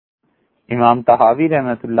امام طحاوی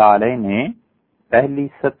رحمۃ اللہ علیہ نے پہلی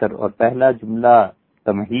سطر اور پہلا جملہ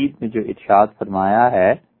تمہید میں جو ارشاد فرمایا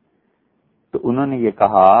ہے تو انہوں نے یہ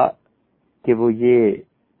کہا کہ وہ یہ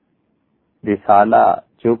رسالہ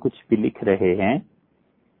جو کچھ بھی لکھ رہے ہیں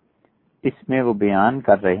اس میں وہ بیان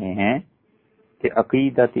کر رہے ہیں کہ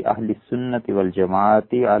عقیدت اہل سنت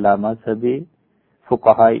والجماعت علی مذہب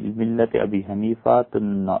فقہاء الملت ابی حنیفۃ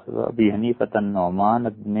النعمان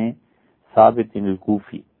بن ثابت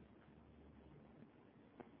الکوفی،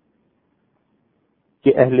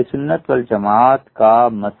 کہ اہل سنت والجماعت کا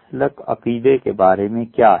مسلک عقیدے کے بارے میں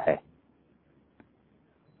کیا ہے،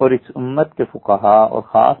 اور اس امت کے فقہاء اور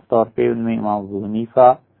خاص طور پہ ان میں امام ابو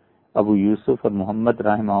حنیفہ، ابو یوسف اور محمد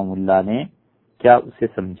رحمہ اللہ نے کیا اسے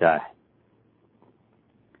سمجھا ہے۔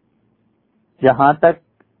 جہاں تک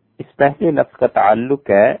اس پہلے لفظ کا تعلق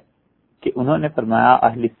ہے کہ انہوں نے فرمایا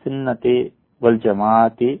اہل سنت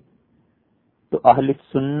والجماعت، تو اہل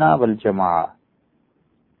سنہ والجماعہ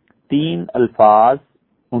تین الفاظ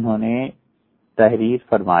انہوں نے تحریر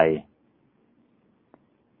فرمائے۔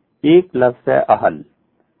 ایک لفظ ہے اہل،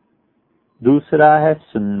 دوسرا ہے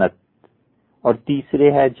سنت، اور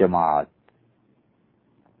تیسرے ہے جماعت۔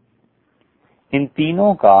 ان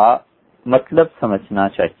تینوں کا مطلب سمجھنا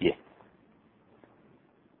چاہیے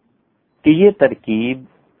کہ یہ ترکیب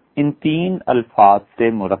ان تین الفاظ سے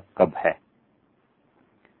مرکب ہے۔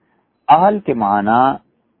 اہل کے معنی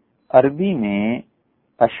عربی میں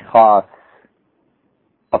اشخاص،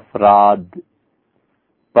 افراد،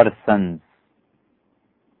 پرسنز،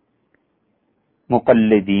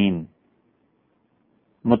 مقلدین،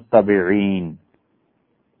 متبعین،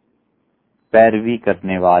 پیروی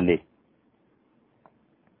کرنے والے۔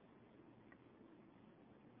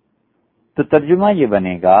 تو ترجمہ یہ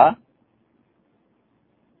بنے گا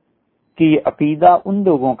کہ یہ عقیدہ ان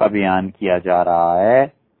لوگوں کا بیان کیا جا رہا ہے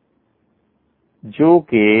جو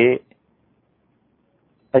کہ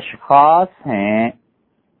اشخاص ہیں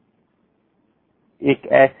ایک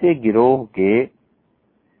ایسے گروہ کے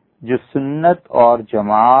جو سنت اور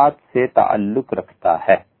جماعت سے تعلق رکھتا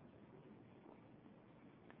ہے۔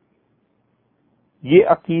 یہ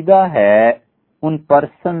عقیدہ ہے ان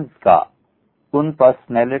پرسنز کا، ان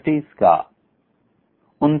پرسنالٹیز کا،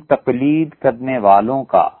 ان تقلید کرنے والوں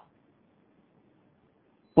کا،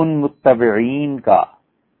 ان متبعین کا،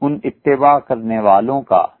 ان اتباع کرنے والوں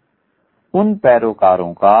کا، ان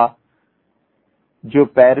پیروکاروں کا جو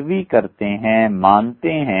پیروی کرتے ہیں،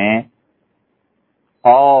 مانتے ہیں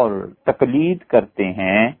اور تقلید کرتے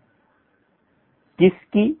ہیں۔ کس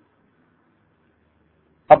کی؟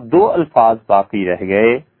 اب دو الفاظ باقی رہ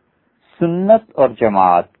گئے، سنت اور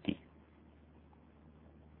جماعت کی۔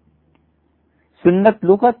 سنت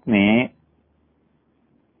لغت میں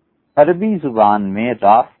عربی زبان میں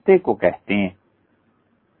راستے کو کہتے ہیں،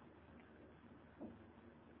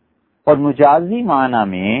 اور مجازی معنی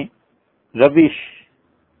میں روش،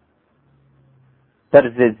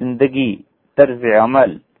 طرز زندگی، طرز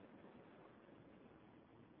عمل،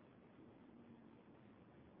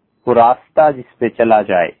 وہ راستہ جس پہ چلا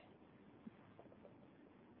جائے۔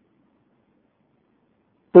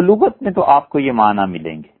 تو لغت میں تو آپ کو یہ معنی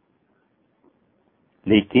ملیں گے،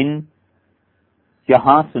 لیکن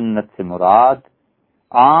یہاں سنت سے مراد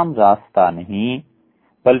عام راستہ نہیں،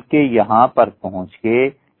 بلکہ یہاں پر پہنچ کے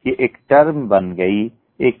یہ ایک ٹرم بن گئی،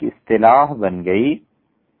 ایک اصطلاح بن گئی،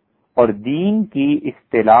 اور دین کی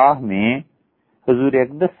اصطلاح میں حضور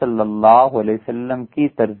اقدس صلی اللہ علیہ وسلم کی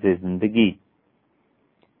طرز زندگی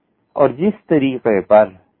اور جس طریقے پر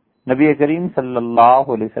نبی کریم صلی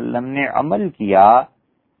اللہ علیہ وسلم نے عمل کیا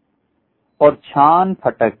اور چھان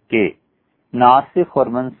پھٹک کے ناسخ اور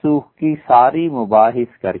منسوخ کی ساری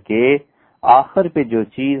مباحث کر کے آخر پہ جو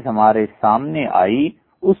چیز ہمارے سامنے آئی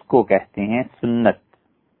اس کو کہتے ہیں سنت۔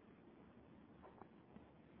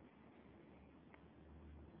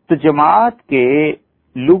 تو جماعت کے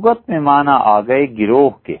لغت میں معنی آ گئے گروہ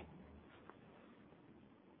کے۔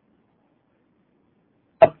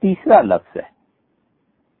 اب تیسرا لفظ ہے،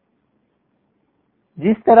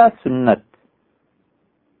 جس طرح سنت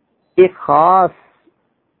ایک خاص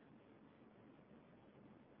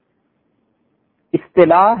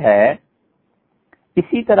اصطلاح ہے،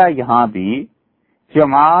 اسی طرح یہاں بھی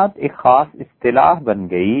جماعت ایک خاص اصطلاح بن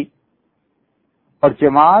گئی، اور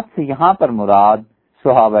جماعت سے یہاں پر مراد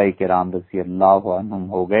صحابہ کرام رضی اللہ عنہم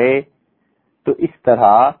ہو گئے۔ تو اس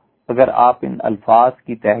طرح اگر آپ ان الفاظ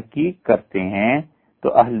کی تحقیق کرتے ہیں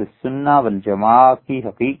تو اہل سنہ والجماعہ کی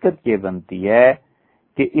حقیقت یہ بنتی ہے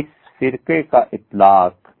کہ اس فرقے کا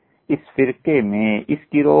اطلاق، اس فرقے میں، اس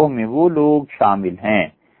گروہ میں وہ لوگ شامل ہیں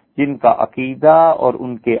جن کا عقیدہ اور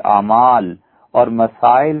ان کے اعمال اور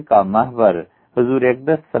مسائل کا محور حضور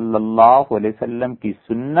اقدس صلی اللہ علیہ وسلم کی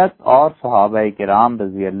سنت اور صحابہ کرام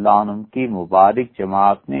رضی اللہ عنہم کی مبارک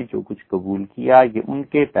جماعت نے جو کچھ قبول کیا یہ ان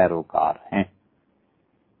کے پیروکار ہیں۔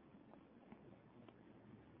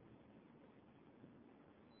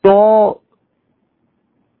 تو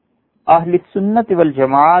اہل سنت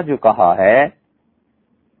والجماعت جو کہا ہے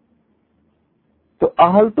تو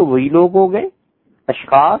اہل تو وہی لوگ ہو گئے،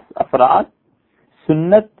 اشخاص، افراد،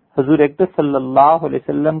 سنت حضور اقدس صلی اللہ علیہ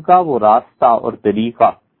وسلم کا وہ راستہ اور طریقہ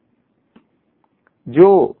جو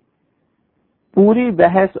پوری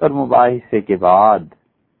بحث اور مباحثے کے بعد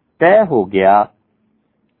طے ہو گیا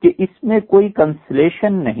کہ اس میں کوئی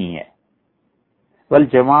کنسلیشن نہیں ہے،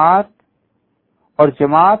 والجماعت اور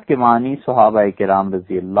جماعت کے معنی صحابہ کرام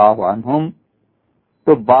رضی اللہ عنہم،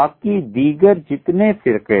 تو باقی دیگر جتنے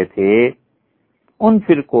فرقے تھے ان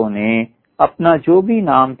فرقوں نے اپنا جو بھی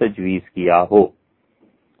نام تجویز کیا ہو،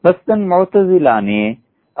 مثلاً معتزلہ نے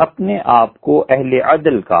اپنے آپ کو اہل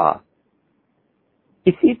عدل کہا،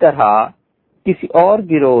 اسی طرح کسی اور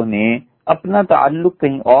گروہ نے اپنا تعلق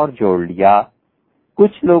کہیں اور جوڑ لیا،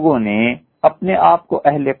 کچھ لوگوں نے اپنے آپ کو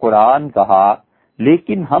اہل قرآن کہا،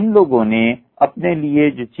 لیکن ہم لوگوں نے اپنے لیے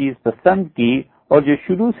جو چیز پسند کی اور جو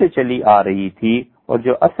شروع سے چلی آ رہی تھی اور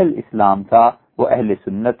جو اصل اسلام تھا وہ اہل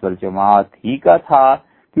سنت والجماعت ہی کا تھا،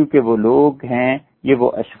 کیونکہ وہ لوگ ہیں، یہ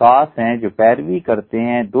وہ اشخاص ہیں جو پیروی کرتے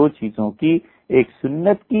ہیں دو چیزوں کی، ایک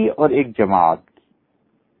سنت کی اور ایک جماعت کی۔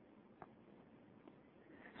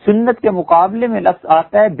 سنت کے مقابلے میں لفظ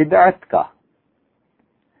آتا ہے بدعت کا،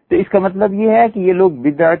 تو اس کا مطلب یہ ہے کہ یہ لوگ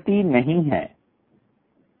بدعتی نہیں ہیں،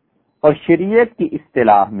 اور شریعت کی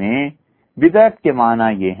اصطلاح میں بدعت کے معنی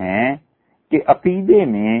یہ ہیں کہ عقیدے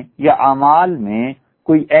میں یا اعمال میں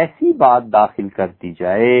کوئی ایسی بات داخل کر دی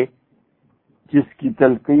جائے جس کی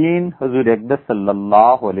تلقین حضور اقدس صلی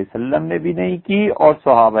اللہ علیہ وسلم نے بھی نہیں کی اور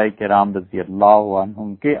صحابہ کرام رضی اللہ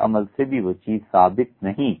عنہم کے عمل سے بھی وہ چیز ثابت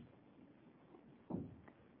نہیں،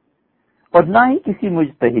 اور نہ ہی کسی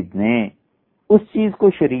مجتہد نے اس چیز کو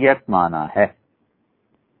شریعت مانا ہے،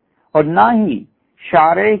 اور نہ ہی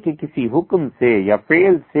شارع کے کسی حکم سے یا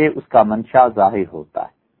فعل سے اس کا منشا ظاہر ہوتا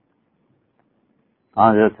ہے۔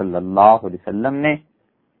 حضرت صلی اللہ علیہ وسلم نے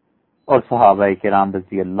اور صحابہ کرام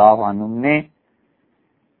رضی اللہ عنہم نے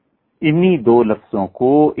انہی دو لفظوں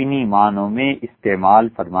کو انہی معنوں میں استعمال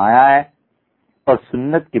فرمایا ہے، اور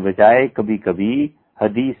سنت کی بجائے کبھی کبھی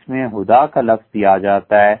حدیث میں ہدا کا لفظ بھی آ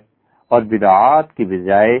جاتا ہے، اور بدعات کی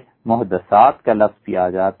بجائے محدثات کا لفظ بھی آ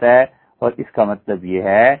جاتا ہے، اور اس کا مطلب یہ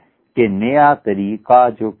ہے کہ نیا طریقہ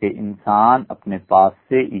جو کہ انسان اپنے پاس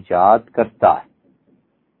سے ایجاد کرتا ہے۔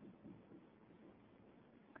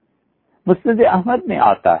 مسند احمد میں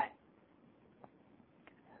آتا ہے،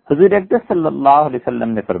 حضور اقدس صلی اللہ علیہ وسلم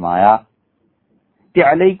نے فرمایا کہ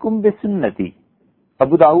علیکم بسنتی،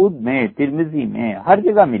 ابو داؤد میں، ترمذی میں، ہر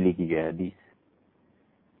جگہ ملے گی یہ حدیث،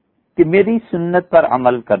 کہ میری سنت پر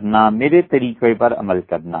عمل کرنا، میرے طریقے پر عمل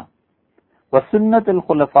کرنا، وسنت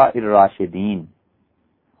الخلفاء الراشدین،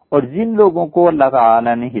 اور جن لوگوں کو اللہ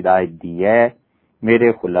تعالی نے ہدایت دی ہے،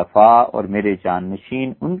 میرے خلفاء اور میرے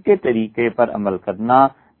جانشین، ان کے طریقے پر عمل کرنا،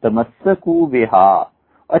 تمسکوا بہا،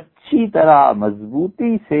 اچھی طرح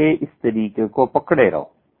مضبوطی سے اس طریقے کو پکڑے رہو۔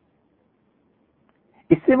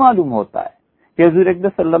 اس سے معلوم ہوتا ہے کہ حضور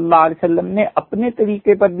اقدس صلی اللہ علیہ وسلم نے اپنے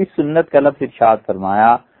طریقے پر بھی سنت کا لفظ ارشاد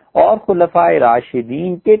فرمایا، اور خلفاء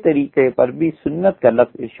راشدین کے طریقے پر بھی سنت کا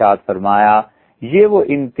لفظ ارشاد فرمایا۔ یہ وہ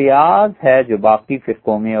امتیاز ہے جو باقی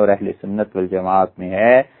فرقوں میں اور اہل سنت والجماعت میں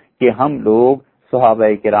ہے کہ ہم لوگ صحابہ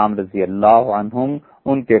کرام رضی اللہ عنہم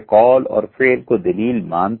ان کے قول اور فعل کو دلیل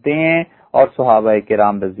مانتے ہیں، اور صحابہ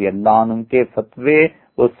کرام رضی اللہ عنہم کے فتوے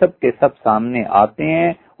وہ سب کے سب سامنے آتے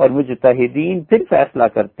ہیں، اور مجتہدین پھر فیصلہ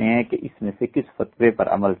کرتے ہیں کہ اس میں سے کس فتوے پر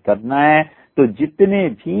عمل کرنا ہے۔ تو جتنے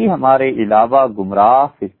بھی ہمارے علاوہ گمراہ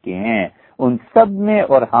فرقے ہیں ان سب میں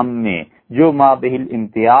اور ہم میں جو مابہل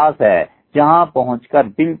امتیاز ہے، جہاں پہنچ کر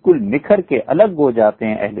بالکل نکھر کے الگ ہو جاتے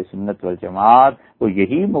ہیں اہل سنت والجماعت، وہ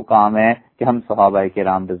یہی مقام ہے کہ ہم صحابہ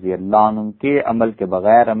کرام رضی اللہ عنہ کے عمل کے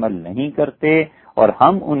بغیر عمل نہیں کرتے، اور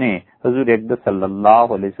ہم انہیں حضور اقدس صلی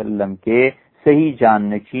اللہ علیہ وسلم کے صحیح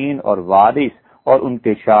جانشین اور وارث اور ان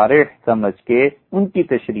کے شارح سمجھ کے ان کی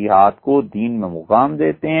تشریحات کو دین میں مقام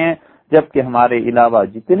دیتے ہیں، جبکہ ہمارے علاوہ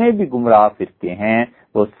جتنے بھی گمراہ فرقے ہیں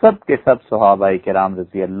وہ سب کے سب صحابہ کرام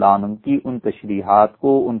رضی اللہ عنہ کی ان تشریحات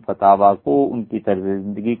کو، ان فتاوا کو، ان کی طرز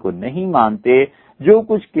زندگی کو نہیں مانتے، جو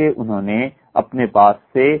کچھ کہ انہوں نے اپنے پاس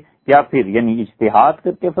سے یا پھر یعنی اجتہاد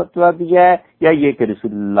کر کے فتویٰ دیا ہے، یا یہ کہ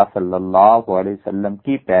رسول اللہ صلی اللہ علیہ وسلم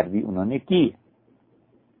کی پیروی انہوں نے کی۔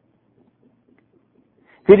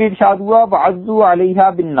 پھر ارشاد ہوا وعضوا علیہا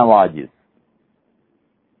بالنواجذ،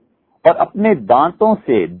 اور اپنے دانتوں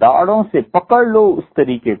سے داڑوں سے پکڑ لو اس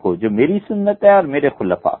طریقے کو جو میری سنت ہے اور میرے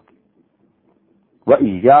خلفاء کی.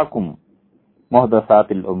 وَإِيَّاكُمْ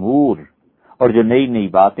مُحْدَثَاتِ الْأُمُورِ، اور جو نئی نئی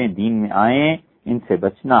باتیں دین میں آئیں ان سے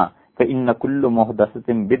بچنا. فَإِنَّ كُلُّ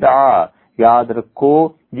مُحْدَثَةٍ بِدْعَةٍ، یاد رکھو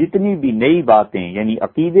جتنی بھی نئی باتیں یعنی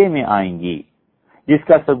عقیدے میں آئیں گی جس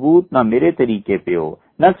کا ثبوت نہ میرے طریقے پہ ہو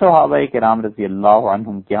نہ صحابہ کرام رضی اللہ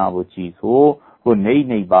عنہم کے ہاں وہ چیز ہو، وہ نئی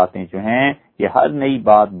نئی باتیں جو ہیں یہ ہر نئی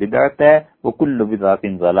بات بدعت ہے. وہ کل بدعت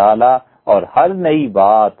ضلالہ، اور ہر نئی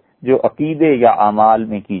بات جو عقیدے یا اعمال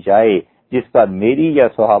میں کی جائے جس پر میری یا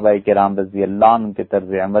صحابہ کرام رضی اللہ عنہ کے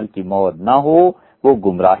طرز عمل کی مہر نہ ہو وہ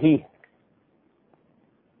گمراہی ہے.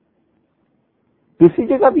 دوسری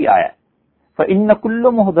جگہ بھی آیا فَإِنَّ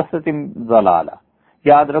كُلُّ مُحْدَثَةٍ ضَلَالَةٍ،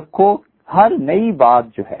 یاد رکھو ہر نئی بات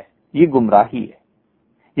جو ہے یہ گمراہی ہے.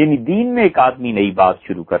 یعنی دین میں ایک آدمی نئی بات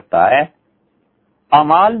شروع کرتا ہے،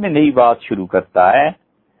 اعمال میں نئی بات شروع کرتا ہے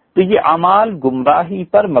تو یہ اعمال گمراہی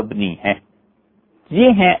پر مبنی ہیں. یہ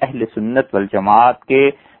ہیں اہل سنت والجماعت کے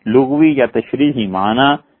لغوی یا تشریحی معنی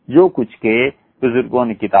جو کچھ کے بزرگوں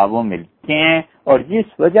نے کتابوں میں لکھے ہیں اور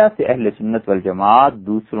جس وجہ سے اہل سنت والجماعت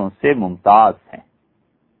دوسروں سے ممتاز ہیں.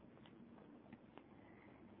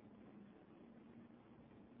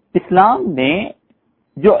 اسلام نے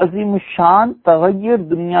جو عظیم الشان تغیر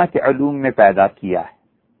دنیا کے علوم میں پیدا کیا ہے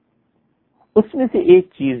اس میں سے ایک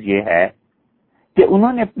چیز یہ ہے کہ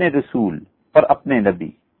انہوں نے اپنے رسول اور اپنے نبی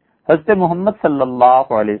حضرت محمد صلی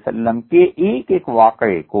اللہ علیہ وسلم کے ایک ایک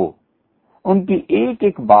واقعے کو، ان کی ایک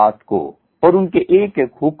ایک بات کو اور ان کے ایک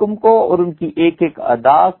ایک حکم کو اور ان کی ایک ایک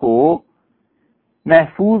ادا کو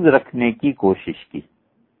محفوظ رکھنے کی کوشش کی.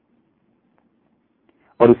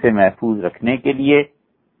 اور اسے محفوظ رکھنے کے لیے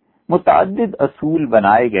متعدد اصول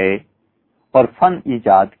بنائے گئے اور فن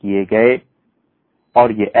ایجاد کیے گئے. اور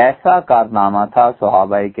یہ ایسا کارنامہ تھا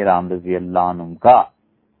صحابہ کرام رضی اللہ عنہم کا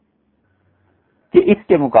کہ اس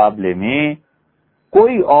کے مقابلے میں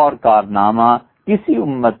کوئی اور کارنامہ کسی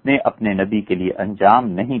امت نے اپنے نبی کے لیے انجام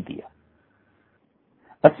نہیں دیا.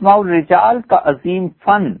 اسماء الرجال کا عظیم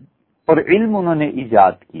فن اور علم انہوں نے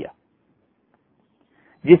ایجاد کیا.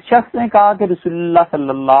 جس شخص نے کہا کہ رسول اللہ صلی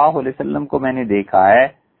اللہ علیہ وسلم کو میں نے دیکھا ہے،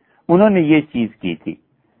 انہوں نے یہ چیز کی تھی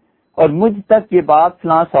اور مجھ تک یہ بات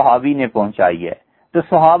فلاں صحابی نے پہنچائی ہے، تو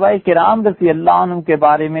صحابہ کرام رضی اللہ عنہ کے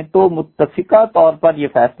بارے میں تو متفقہ طور پر یہ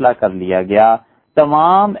فیصلہ کر لیا گیا،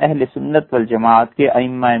 تمام اہل سنت والجماعت کے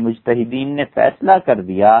ائمہ مجتہدین نے فیصلہ کر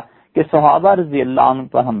دیا کہ صحابہ رضی اللہ عنہ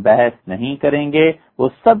پر ہم بحث نہیں کریں گے، وہ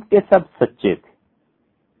سب کے سب سچے تھے.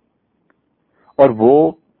 اور وہ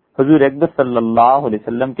حضور اکبر صلی اللہ علیہ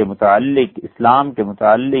وسلم کے متعلق، اسلام کے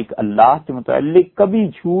متعلق، اللہ کے متعلق کبھی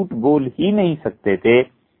جھوٹ بول ہی نہیں سکتے تھے.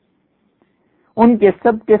 ان کے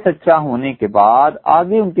سب کے سچا ہونے کے بعد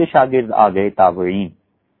آگے ان کے شاگرد آ گئے تابعین،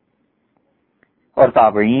 اور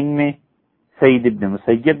تابعین میں سعید ابن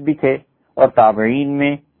مسیب بھی تھے، اور تابعین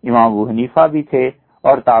میں امام ابو حنیفہ بھی تھے،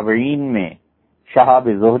 اور تابعین میں شہاب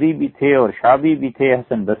زہری بھی تھے اور شعبی بھی تھے،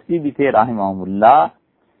 حسن بصری بھی تھے رحمہم اللہ.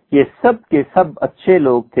 یہ سب کے سب اچھے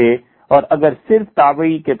لوگ تھے. اور اگر صرف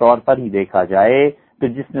تابعی کے طور پر ہی دیکھا جائے تو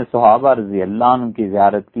جس نے صحابہ رضی اللہ عنہ کی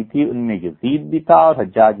زیارت کی تھی ان میں یزید بھی تھا اور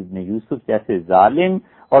حجاج ابن یوسف جیسے ظالم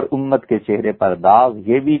اور امت کے چہرے پر داغ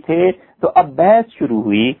یہ بھی تھے. تو اب بحث شروع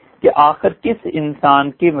ہوئی کہ آخر کس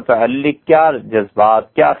انسان کے متعلق کیا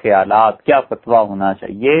جذبات، کیا خیالات، کیا فتویٰ ہونا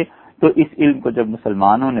چاہیے. تو اس علم کو جب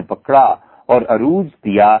مسلمانوں نے پکڑا اور عروج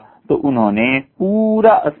دیا تو انہوں نے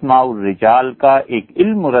پورا اسماء الرجال کا ایک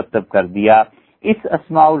علم مرتب کر دیا. اس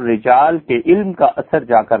اسماء الرجال کے علم کا اثر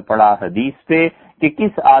جا کر پڑا حدیث پہ کہ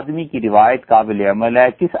کس آدمی کی روایت قابل عمل ہے،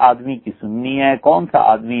 کس آدمی کی سننی ہے، کون سا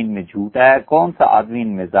آدمی ان میں جھوٹا ہے، کون سا آدمی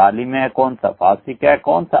ان میں ظالم ہے، کون سا فاسق ہے،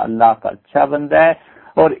 کون سا اللہ کا اچھا بندہ ہے.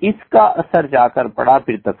 اور اس کا اثر جا کر پڑا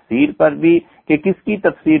پھر تفسیر پر بھی کہ کس کی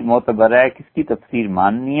تفسیر معتبر ہے، کس کی تفسیر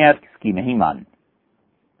ماننی ہے اور کس کی نہیں ماننی.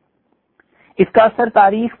 اس کا اثر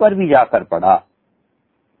تاریخ پر بھی جا کر پڑا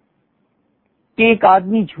کہ ایک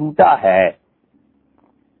آدمی جھوٹا ہے،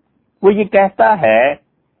 وہ یہ کہتا ہے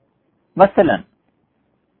مثلا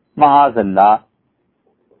معاذ اللہ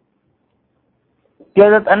کہ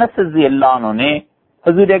حضرت انس رضی اللہ عنہ نے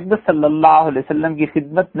حضور اکبر صلی اللہ علیہ وسلم کی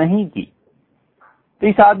خدمت نہیں کی، تو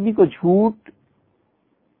اس آدمی کو جھوٹ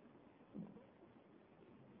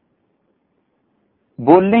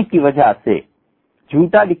بولنے کی وجہ سے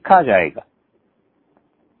جھوٹا لکھا جائے گا.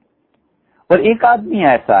 اور ایک آدمی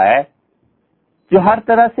ایسا ہے جو ہر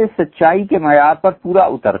طرح سے سچائی کے معیار پر پورا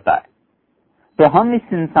اترتا ہے، تو ہم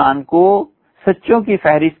اس انسان کو سچوں کی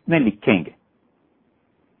فہرست میں لکھیں گے.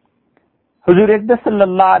 حضور اکبر صلی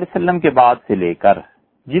اللہ علیہ وسلم کے بعد سے لے کر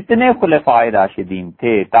جتنے خلفائے راشدین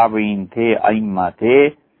تھے، تابعین تھے، ائمہ تھے،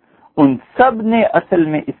 ان سب نے اصل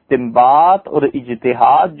میں استنباط اور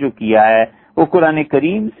اجتہاد جو کیا ہے وہ قرآن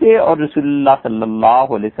کریم سے اور رسول اللہ صلی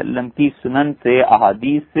اللہ علیہ وسلم کی سنن سے،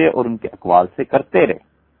 احادیث سے اور ان کے اقوال سے کرتے رہے۔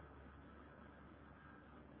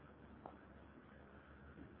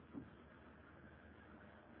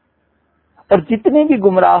 اور جتنے بھی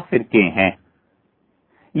گمراہ فرقے ہیں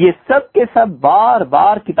یہ سب کے سب بار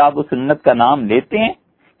بار کتاب و سنت کا نام لیتے ہیں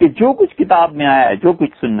کہ جو کچھ کتاب میں آیا ہے، جو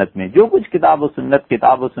کچھ سنت میں، جو کچھ کتاب و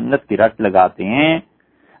سنت کی رٹ لگاتے ہیں،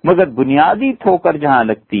 مگر بنیادی ٹھوکر جہاں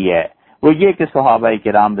لگتی ہے وہ یہ کہ صحابہ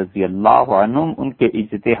کرام رضی اللہ عنہم ان کے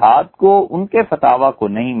اجتہاد کو، ان کے فتاوی کو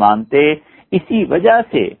نہیں مانتے۔ اسی وجہ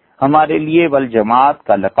سے ہمارے لیے والجماعت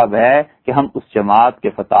کا لقب ہے کہ ہم اس جماعت کے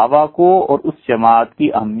فتاوی کو اور اس جماعت کی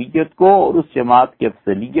اہمیت کو اور اس جماعت کی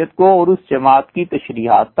افضلیت کو اور اس جماعت کی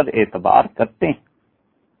تشریحات پر اعتبار کرتے ہیں۔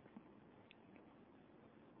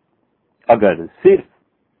 اگر صرف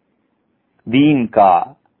دین کا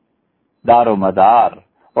دار و مدار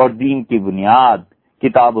اور دین کی بنیاد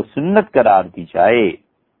کتاب و سنت قرار دی جائے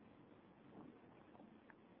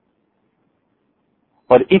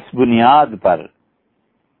اور اس بنیاد پر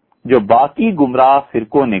جو باقی گمراہ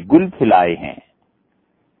فرقوں نے گل کھلائے ہیں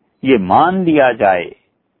یہ مان لیا جائے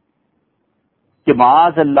کہ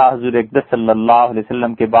معاذ اللہ حضور اقدس صلی اللہ علیہ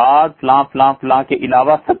وسلم کے بعد فلاں فلاں فلاں کے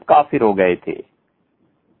علاوہ سب کافر ہو گئے تھے،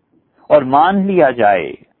 اور مان لیا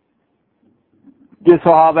جائے کہ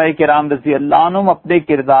صحابہ کرام رضی اللہ عنہم اپنے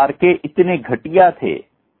کردار کے اتنے گھٹیا تھے،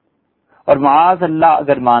 اور معاذ اللہ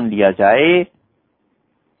اگر مان لیا جائے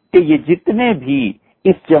کہ یہ جتنے بھی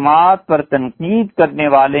اس جماعت پر تنقید کرنے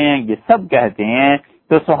والے ہیں یہ سب کہتے ہیں،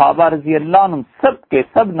 تو صحابہ رضی اللہ عنہم سب کے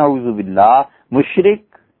سب نعوذ باللہ مشرک،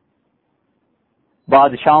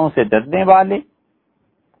 بادشاہوں سے ڈرنے والے،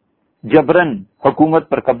 جبرن حکومت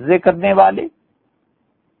پر قبضے کرنے والے،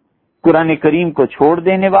 قرآن کریم کو چھوڑ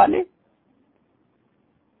دینے والے،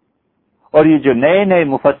 اور یہ جو نئے نئے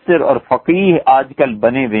مفسر اور فقیہ آج کل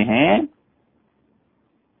بنے ہوئے ہیں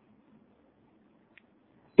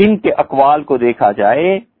ان کے اقوال کو دیکھا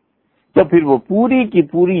جائے تو پھر وہ پوری کی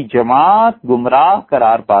پوری جماعت گمراہ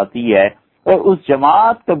قرار پاتی ہے، اور اس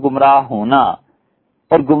جماعت کا گمراہ ہونا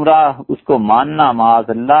اور گمراہ اس کو ماننا معاذ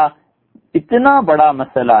اللہ اتنا بڑا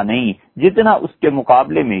مسئلہ نہیں جتنا اس کے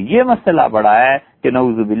مقابلے میں یہ مسئلہ بڑا ہے کہ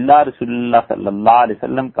نعوذ باللہ رسول اللہ صلی اللہ علیہ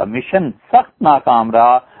وسلم کا مشن سخت ناکام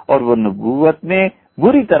رہا اور وہ نبوت میں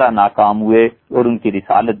بری طرح ناکام ہوئے اور ان کی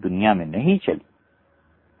رسالت دنیا میں نہیں چلی۔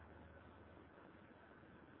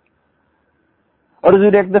 اور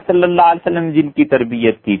حضور اقدس صلی اللہ علیہ وسلم جن کی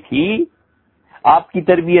تربیت کی تھی، آپ کی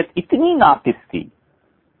تربیت اتنی ناقص تھی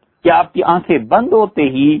کہ آپ کی آنکھیں بند ہوتے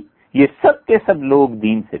ہی یہ سب کے سب لوگ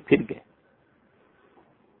دین سے پھر گئے،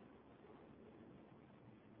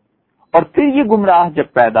 اور پھر یہ گمراہ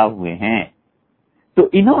جب پیدا ہوئے ہیں تو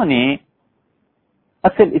انہوں نے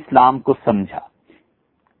اصل اسلام کو سمجھا،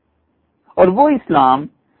 اور وہ اسلام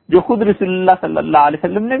جو خود رسول اللہ صلی اللہ علیہ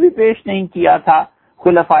وسلم نے بھی پیش نہیں کیا تھا،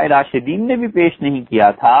 خلفائے راشدین نے بھی پیش نہیں کیا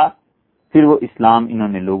تھا، پھر وہ اسلام انہوں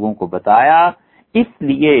نے لوگوں کو بتایا۔ اس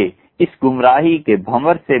لیے اس گمراہی کے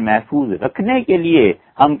بھنور سے محفوظ رکھنے کے لیے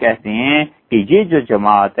ہم کہتے ہیں کہ یہ جو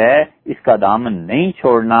جماعت ہے اس کا دامن نہیں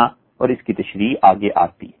چھوڑنا، اور اس کی تشریح آگے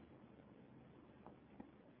آتی ہے۔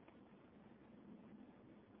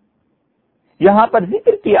 یہاں پر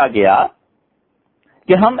ذکر کیا گیا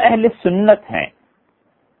کہ ہم اہل سنت ہیں،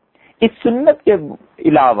 اس سنت کے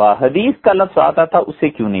علاوہ حدیث کا لفظ آتا تھا، اسے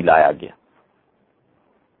کیوں نہیں لایا گیا؟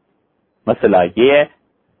 مسئلہ یہ ہے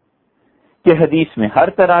کہ حدیث میں ہر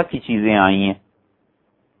طرح کی چیزیں آئی ہیں،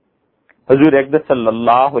 حضور اقدس صلی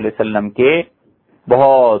اللہ علیہ وسلم کے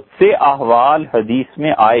بہت سے احوال حدیث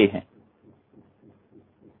میں آئے ہیں،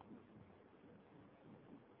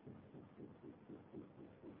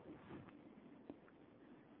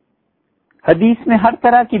 حدیث میں ہر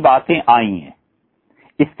طرح کی باتیں آئی ہیں۔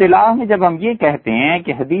 اصطلاح میں جب ہم یہ کہتے ہیں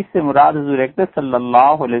کہ حدیث سے مراد حضور اقدس صلی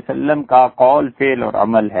اللہ علیہ وسلم کا قول، فعل اور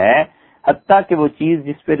عمل ہے، حتیٰ کہ وہ چیز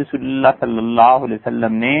جس پہ رسول اللہ صلی اللہ علیہ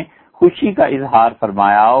وسلم نے خوشی کا اظہار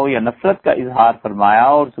فرمایا ہو یا نفرت کا اظہار فرمایا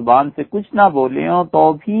ہو اور زبان سے کچھ نہ بولے ہوں تو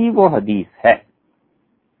بھی وہ حدیث ہے۔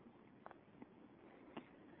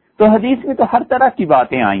 تو حدیث میں تو ہر طرح کی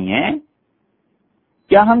باتیں آئی ہیں،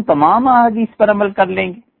 کیا ہم تمام احادیث پر عمل کر لیں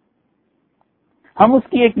گے؟ ہم اس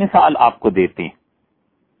کی ایک مثال آپ کو دیتے ہیں۔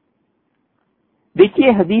 دیکھیے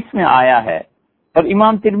حدیث میں آیا ہے، اور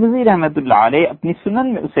امام ترمذی رحمۃ اللہ علیہ اپنی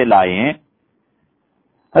سنن میں اسے لائے ہیں،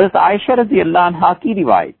 حضرت عائشہ رضی اللہ عنہا کی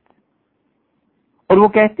روایت، اور وہ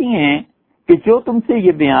کہتی ہیں کہ جو تم سے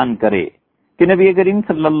یہ بیان کرے کہ نبی کریم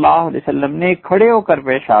صلی اللہ علیہ وسلم نے کھڑے ہو کر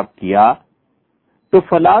پیشاب کیا تو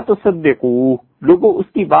فلا تصدقوہ، لوگوں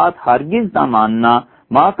اس کی بات ہرگز نہ ماننا،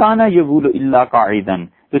 ما کان یبول الا قاعدا،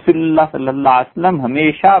 رسول اللہ صلی اللہ علیہ وسلم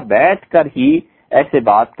ہمیشہ بیٹھ کر ہی ایسے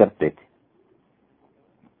بات کرتے تھے۔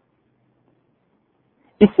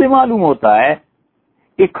 اس سے معلوم ہوتا ہے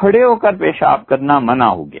کہ کھڑے ہو کر پیشاب کرنا منع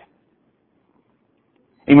ہو گیا۔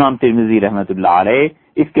 امام ترمذی رحمۃ اللہ علیہ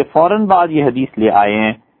اس کے فوراً بعد یہ حدیث لے آئے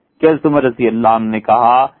ہیں کہ حضرت عمر رضی اللہ عنہ نے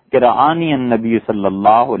کہا کہ رآنی النبی صلی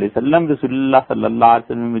اللہ علیہ وسلم، رسول اللہ صلی اللہ علیہ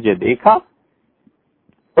وسلم نے مجھے دیکھا،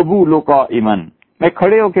 ابول قائما، میں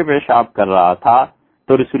کھڑے ہو کے پیشاب کر رہا تھا،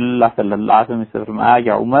 تو رسول اللہ صلی اللہ علیہ وسلم نے فرمایا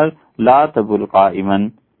یا عمر لا تبول قائما،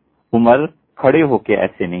 عمر کھڑے ہو کے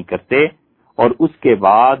ایسے نہیں کرتے، اور اس کے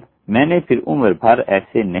بعد میں نے پھر عمر بھر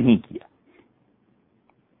ایسے نہیں کیا۔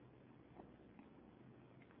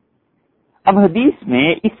 اب حدیث میں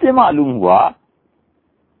اس سے معلوم ہوا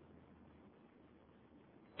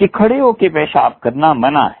کہ کھڑے ہو کے پیشاب کرنا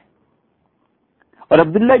منع ہے، اور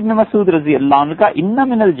عبداللہ ابن مسعود رضی اللہ عنہ کا ان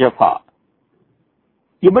من الجفا،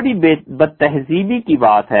 یہ بڑی بد تہذیبی کی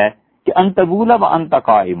بات ہے کہ ان تبول وانت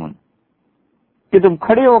قائم، کہ تم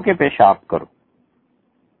کھڑے ہو کے پیشاب کرو۔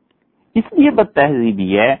 اس لیے بد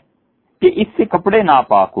تہذیبی ہے کہ اس سے کپڑے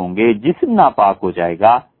ناپاک ہوں گے، جسم ناپاک ہو جائے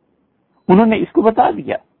گا، انہوں نے اس کو بتا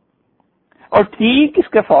دیا۔ اور ٹھیک اس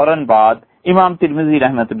کے فوراً بعد امام ترمذی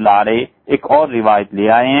رحمۃ اللہ علیہ ایک اور روایت لے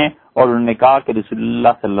آئے ہیں، اور انہوں نے کہا کہ رسول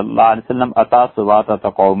اللہ صلی اللہ علیہ وسلم اتا سواتۃ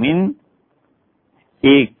قوم،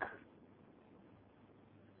 ایک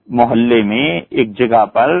محلے میں ایک جگہ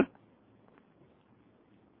پر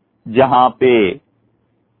جہاں پہ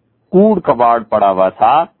کوڑ کباڑ پڑا ہوا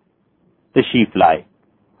تھا تشریف لائے،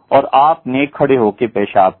 اور آپ نے کھڑے ہو کے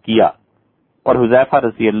پیشاب کیا۔ اور حذیفہ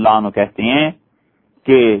رضی اللہ عنہ کہتے ہیں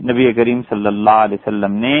کہ نبی کریم صلی اللہ علیہ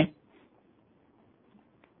وسلم نے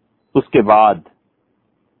اس کے بعد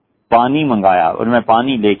پانی منگایا، اور میں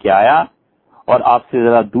پانی لے کے آیا اور آپ سے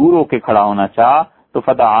ذرا دور ہو کے کھڑا ہونا چاہا تو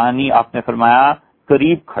فتعانی، آپ نے فرمایا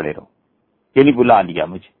قریب کھڑے رہو، یعنی بلا لیا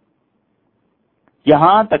مجھے،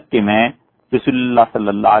 یہاں تک کہ میں رسول اللہ صلی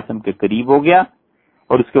اللہ علیہ وسلم کے قریب ہو گیا،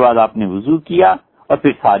 اور اس کے بعد آپ نے وضو کیا، اور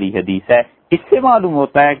پھر ساری حدیث ہے۔ اس سے معلوم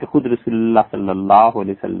ہوتا ہے کہ خود رسول اللہ صلی اللہ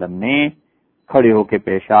علیہ وسلم نے کھڑے ہو کے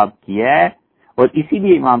پیشاب کیا ہے، اور اسی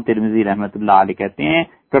لیے امام ترمذی رحمۃ اللہ علیہ کہتے ہیں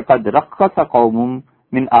کہ قد رخص قوم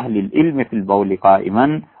من اہل العلم فی البول قائما،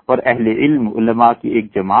 اور اہل علم علماء کی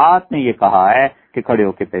ایک جماعت نے یہ کہا ہے کہ کھڑے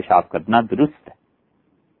ہو کے پیشاب کرنا درست ہے۔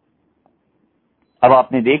 اب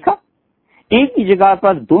آپ نے دیکھا ایک ہی جگہ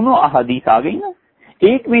پر دونوں احادیث آ گئی نا،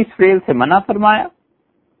 ایک میں اس فعل سے منع فرمایا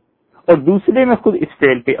اور دوسرے میں خود اس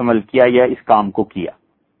فعل پہ عمل کیا یا اس کام کو کیا۔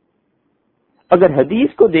 اگر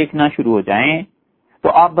حدیث کو دیکھنا شروع ہو جائیں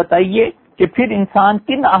تو آپ بتائیے کہ پھر انسان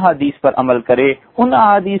کن احادیث پر عمل کرے، ان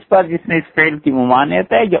احادیث پر جس میں اس فعل کی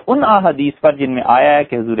ممانعت ہے، یا ان احادیث پر جن میں آیا ہے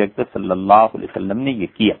کہ حضور اکرم صلی اللہ علیہ وسلم نے یہ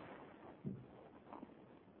کیا۔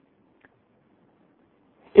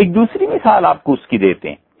 ایک دوسری مثال آپ کو اس کی دیتے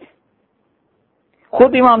ہیں،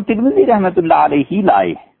 خود امام ترمذی رحمۃ اللہ علیہ ہی لائے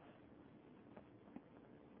ہیں،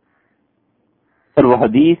 اور وہ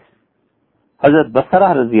حدیث حضرت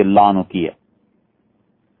بصرہ رضی اللہ عنہ کی ہے،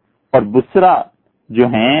 اور بصرہ جو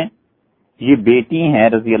ہیں یہ بیٹی ہیں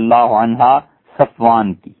رضی اللہ عنہا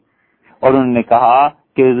صفوان کی، اور انہوں نے کہا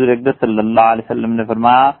کہ حضور اکرم صلی اللہ علیہ وسلم نے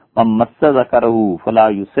فرمایا من مس ذکرہ فلا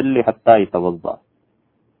یصلی حتی یتوضا،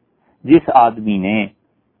 جس آدمی نے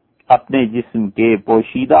اپنے جسم کے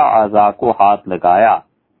پوشیدہ اعضاء کو ہاتھ لگایا،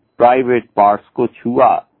 پرائیویٹ پارٹس کو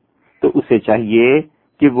چھوا، تو اسے چاہیے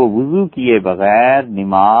کہ وہ وضو کیے بغیر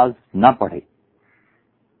نماز نہ پڑھے۔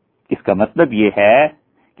 اس کا مطلب یہ ہے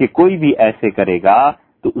کہ کوئی بھی ایسے کرے گا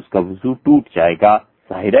تو اس کا وضو ٹوٹ جائے گا،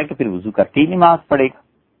 ظاہر ہے کہ پھر وضو کر کے ہی نماز پڑھے گا۔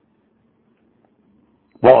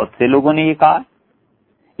 بہت سے لوگوں نے یہ کہا،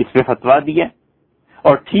 اس پہ فتویٰ دیا،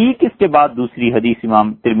 اور ٹھیک اس کے بعد دوسری حدیث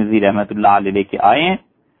امام ترمذی رحمۃ اللہ علیہ لے کے آئے ہیں،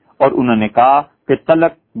 اور انہوں نے کہا کہ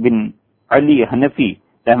طلق بن علی حنفی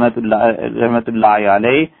رحمۃ اللہ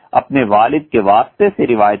علیہ اپنے والد کے واسطے سے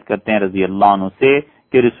روایت کرتے ہیں رضی اللہ عنہ سے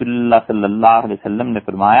کہ رسول اللہ صلی اللہ علیہ وسلم نے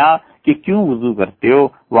فرمایا کہ کیوں وضو کرتے ہو،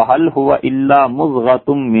 وَهَلْ هُوَ إِلَّا مُضْغَةٌ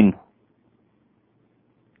مِّنْهُ،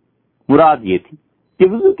 مراد یہ تھی کہ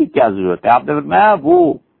وضو کی کیا ضرورت ہے۔ آپ نے فرمایا وہ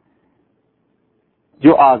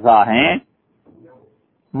جو اعضاء ہیں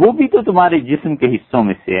وہ بھی تو تمہارے جسم کے حصوں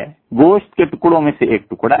میں سے ہے، گوشت کے ٹکڑوں میں سے ایک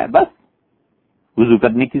ٹکڑا ہے، بس وضو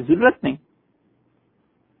کرنے کی ضرورت نہیں۔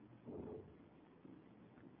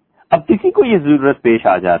 اب کسی کو یہ ضرورت پیش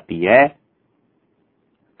آ جاتی ہے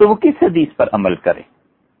تو وہ کس حدیث پر عمل کرے؟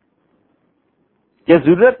 کیا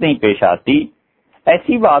ضرورت نہیں پیش آتی،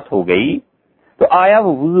 ایسی بات ہو گئی تو آیا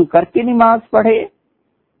وہ وضو کر کے نماز پڑھے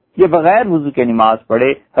یا بغیر وضو کے نماز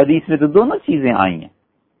پڑھے؟ حدیث میں تو دونوں چیزیں آئی ہیں۔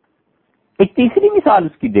 ایک تیسری مثال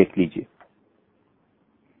اس کی دیکھ لیجئے،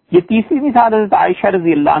 یہ تیسری مثال حضرت عائشہ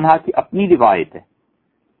رضی اللہ عنہا کی اپنی روایت ہے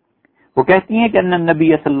وہ کہتی ہیں کہ ان النبی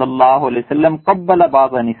صلی اللہ علیہ وسلم قبل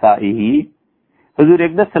بعض نسائہ، حضور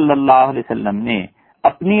اقدس صلی اللہ علیہ وسلم نے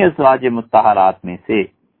اپنی ازواج مطہرات میں سے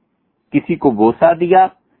کسی کو بوسہ دیا،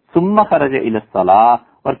 ثم خرج الی الصلاۃ،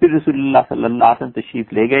 اور پھر رسول اللہ صلی اللہ علیہ وسلم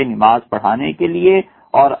تشریف لے گئے نماز پڑھانے کے لیے،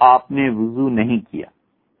 اور آپ نے وضو نہیں کیا۔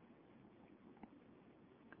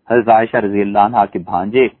 حضرت عائشہ رضی اللہ عنہا کے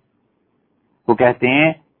بھانجے وہ کہتے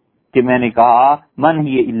ہیں کہ میں نے کہا من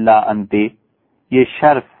ہی الا انت، یہ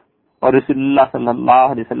شرف اور رسول اللہ صلی اللہ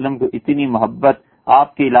علیہ وسلم کو اتنی محبت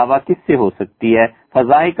آپ کے علاوہ کس سے ہو سکتی ہے؟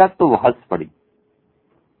 فضائقت تو وہ ہنس پڑی۔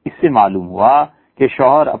 اس سے معلوم ہوا کہ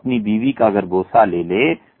شوہر اپنی بیوی کا اگر بوسہ لے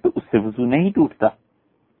لے تو اس سے وضو نہیں ٹوٹتا،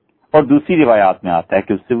 اور دوسری روایات میں آتا ہے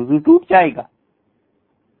کہ اس سے وضو ٹوٹ جائے گا۔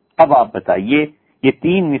 اب آپ بتائیے، یہ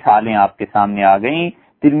 3 مثالیں آپ کے سامنے آ گئیں،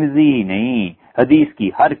 ترمذی ہی نہیں حدیث کی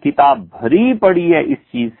ہر کتاب بھری پڑی ہے اس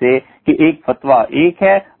چیز سے کہ ایک فتویٰ ایک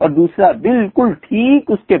ہے اور دوسرا بالکل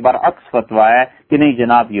ٹھیک اس کے برعکس فتویٰ ہے کہ نہیں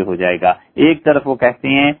جناب یہ ہو جائے گا۔ ایک طرف وہ کہتے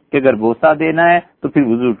ہیں کہ اگر بوسہ دینا ہے تو پھر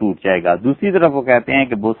وضو ٹوٹ جائے گا، دوسری طرف وہ کہتے ہیں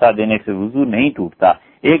کہ بوسہ دینے سے وضو نہیں ٹوٹتا۔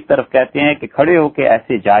 ایک طرف کہتے ہیں کہ کھڑے ہو کے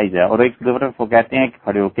ایسے جائز ہے، اور ایک طرف وہ کہتے ہیں کہ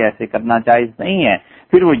کھڑے ہو کے ایسے کرنا جائز نہیں ہے۔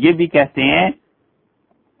 پھر وہ یہ بھی کہتے ہیں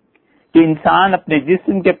کہ انسان اپنے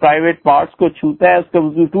جسم کے پرائیویٹ پارٹس کو چھوتا ہے اس کا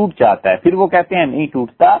وضو ٹوٹ جاتا ہے، پھر وہ کہتے ہیں نہیں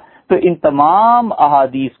ٹوٹتا۔ تو ان تمام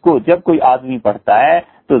احادیث کو جب کوئی آدمی پڑھتا ہے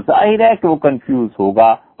تو ظاہر ہے کہ وہ کنفیوز ہوگا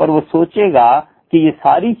اور وہ سوچے گا کہ یہ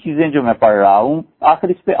ساری چیزیں جو میں پڑھ رہا ہوں آخر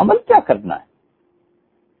اس پہ عمل کیا کرنا ہے۔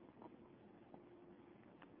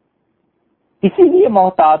 اسی لیے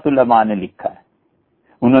محتاط علماء نے لکھا ہے،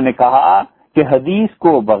 انہوں نے کہا کہ حدیث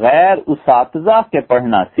کو بغیر اساتذہ کے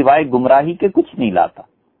پڑھنا سوائے گمراہی کے کچھ نہیں لاتا۔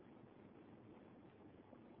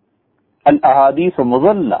 الاحادیث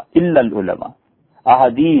مضلہ الا العلماء،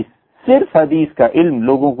 احادیث صرف حدیث کا علم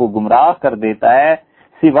لوگوں کو گمراہ کر دیتا ہے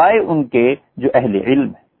سوائے ان کے جو اہل علم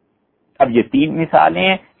ہے۔ اب یہ 3 مثالیں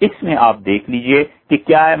ہیں، اس میں آپ دیکھ لیجئے کہ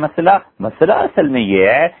کیا ہے مسئلہ۔ مسئلہ اصل میں یہ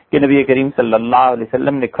ہے کہ نبی کریم صلی اللہ علیہ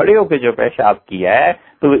وسلم نے کھڑے ہو کے جو پیشاب کیا ہے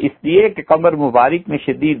تو وہ اس لیے کہ کمر مبارک میں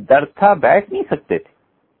شدید درد تھا، بیٹھ نہیں سکتے تھے۔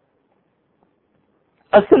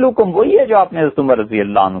 اصل حکم وہی ہے جو آپ نے حضرت عمر رضی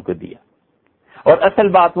اللہ عنہ کو دیا، اور اصل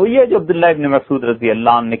بات وہی ہے جو عبداللہ ابن مسعود رضی اللہ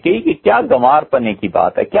عنہ نے کہی کہ کیا گنوار پنے کی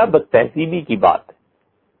بات ہے، کیا بد تہذیبی کی بات ہے۔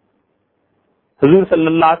 حضور صلی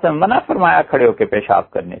اللہ علیہ وسلم منع فرمایا کھڑے ہو کے پیشاب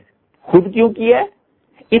کرنے سے، خود کیوں کیا ہے؟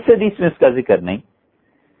 اس حدیث میں اس کا ذکر نہیں۔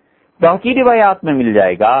 باقی روایات میں مل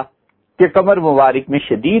جائے گا کہ کمر مبارک میں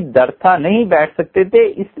شدید درد تھا، نہیں بیٹھ سکتے تھے،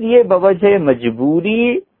 اس لیے بوجہ مجبوری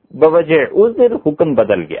بوجہ عذر حکم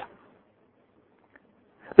بدل گیا۔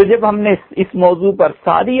 تو جب ہم نے اس موضوع پر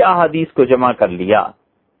ساری احادیث کو جمع کر لیا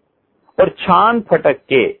اور چھان پھٹک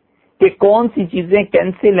کے کہ کون سی چیزیں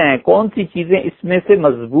کینسل ہیں، کون سی چیزیں اس میں سے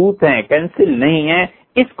مضبوط ہیں، کینسل نہیں ہیں،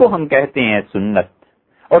 اس کو ہم کہتے ہیں سنت۔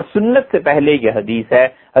 اور سنت سے پہلے یہ حدیث ہے،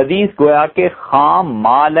 حدیث گویا کہ خام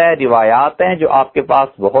مال ہے، روایات ہیں جو آپ کے پاس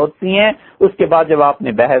بہت سی ہیں۔ اس کے بعد جب آپ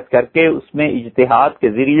نے بحث کر کے اس میں اجتہاد کے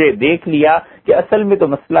ذریعے دیکھ لیا کہ اصل میں تو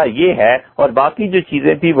مسئلہ یہ ہے اور باقی جو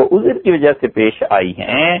چیزیں تھی وہ عذر کی وجہ سے پیش آئی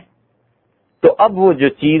ہیں، تو اب وہ جو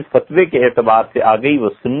چیز فتوے کے اعتبار سے آ گئی وہ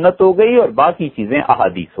سنت ہو گئی اور باقی چیزیں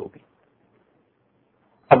احادیث ہو گئی۔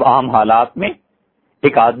 اب عام حالات میں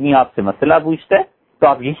ایک آدمی آپ سے مسئلہ پوچھتا ہے تو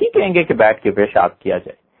آپ یہی کہیں گے کہ بیٹھ کے پیشاب کیا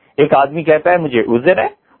جائے۔ ایک آدمی کہتا ہے مجھے عذر ہے،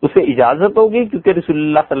 اسے اجازت ہوگی کیونکہ رسول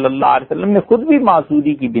اللہ صلی اللہ علیہ وسلم نے خود بھی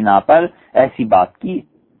معذوری کی بنا پر ایسی بات کی۔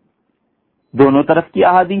 دونوں طرف کی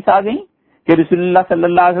احادیث آ گئیں کہ رسول اللہ صلی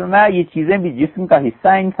اللہ علیہ وسلم نے یہ چیزیں بھی جسم کا حصہ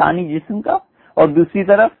ہے، انسانی جسم کا، اور دوسری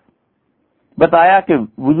طرف بتایا کہ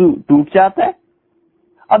وضو ٹوٹ جاتا ہے۔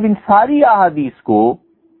 اب ان ساری احادیث کو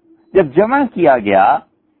جب جمع کیا گیا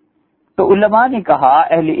تو علماء نے کہا،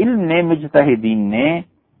 اہل علم نے، مجتہدین نے،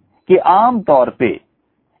 کہ عام طور پہ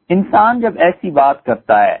انسان جب ایسی بات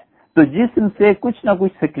کرتا ہے تو جسم سے کچھ نہ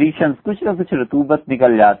کچھ سیکریشنز، کچھ نہ کچھ رطوبت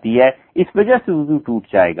نکل جاتی ہے، اس وجہ سے وضو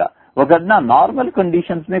ٹوٹ جائے گا، وگرنہ نارمل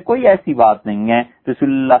کنڈیشنز میں کوئی ایسی بات نہیں ہے۔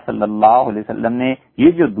 رسول اللہ صلی اللہ علیہ وسلم نے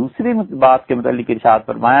یہ جو دوسری بات کے متعلق ارشاد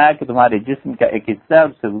فرمایا کہ تمہارے جسم کا ایک حصہ ہے،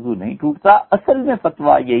 اس سے وضو نہیں ٹوٹتا، اصل میں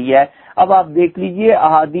فتویٰ یہی ہے۔ اب آپ دیکھ لیجئے،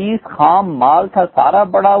 احادیث خام مال تھا سارا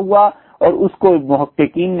بڑا ہوا، اور اس کو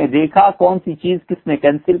محققین نے دیکھا کون سی چیز کس نے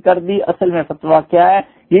کینسل کر دی۔ اصل میں فتویٰ کیا ہے؟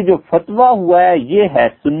 یہ جو فتویٰ ہوا ہے یہ ہے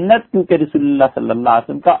سنت، کیونکہ رسول اللہ صلی اللہ علیہ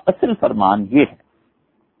وسلم کا اصل فرمان یہ ہے۔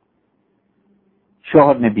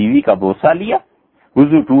 شوہر نے بیوی کا بوسہ لیا،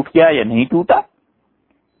 وضو ٹوٹ گیا یا نہیں ٹوٹا؟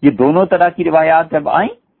 یہ دونوں طرح کی روایات جب آئیں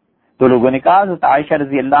تو لوگوں نے کہا، حضرت عائشہ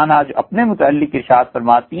رضی اللہ عنہا جو اپنے متعلق ارشاد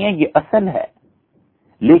فرماتی ہیں یہ اصل ہے،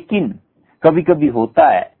 لیکن کبھی کبھی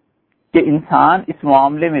ہوتا ہے کہ انسان اس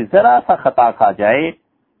معاملے میں ذرا سا خطا کھا جائے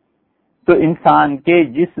تو انسان کے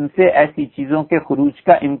جسم سے ایسی چیزوں کے خروج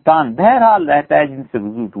کا امکان بہرحال رہتا ہے جن سے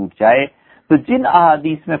وضو ٹوٹ جائے. تو جن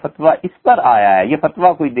احادیث میں فتویٰ اس پر آیا ہے، یہ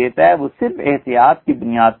فتویٰ کوئی دیتا ہے وہ صرف احتیاط کی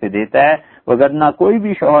بنیاد پہ دیتا ہے، وگرنہ کوئی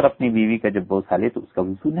بھی شوہر اپنی بیوی کا جب بوسہ لے تو اس کا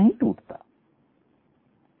وضو نہیں ٹوٹتا.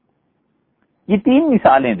 یہ 3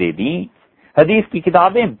 مثالیں دے دیں. حدیث کی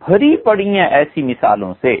کتابیں بھری پڑی ہیں ایسی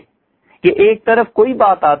مثالوں سے کہ ایک طرف کوئی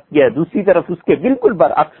بات آتی ہے، دوسری طرف اس کے بالکل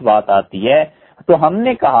برعکس بات آتی ہے. تو ہم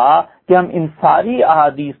نے کہا کہ ہم ان ساری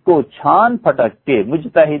احادیث کو چھان پھٹک کے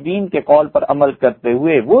مجتہدین کے قول پر عمل کرتے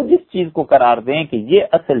ہوئے وہ جس چیز کو قرار دیں کہ یہ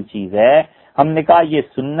اصل چیز ہے، ہم نے کہا یہ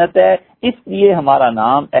سنت ہے، اس لیے ہمارا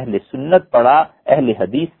نام اہل سنت پڑا، اہل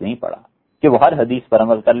حدیث نہیں پڑا کہ وہ ہر حدیث پر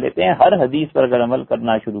عمل کر لیتے ہیں. ہر حدیث پر اگر عمل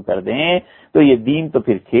کرنا شروع کر دیں تو یہ دین تو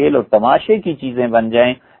پھر کھیل اور تماشے کی چیزیں بن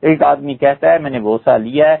جائیں. ایک آدمی کہتا ہے میں نے بوسہ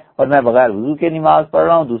لیا ہے اور میں بغیر وضو کے نماز پڑھ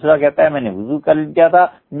رہا ہوں، دوسرا کہتا ہے میں نے وضو کر لیا تھا،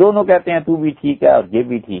 دونوں کہتے ہیں تو بھی ٹھیک ہے اور یہ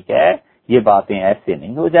بھی ٹھیک ہے. یہ باتیں ایسے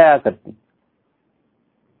نہیں ہو جایا کرتی.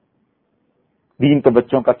 دین تو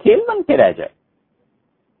بچوں کا کھیل بن کے رہ جائے.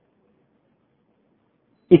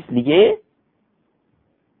 اس لیے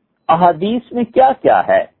احادیث میں کیا کیا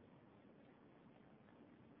ہے،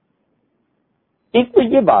 ایک تو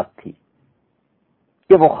یہ بات تھی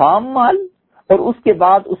کہ وہ خام مال اور اس کے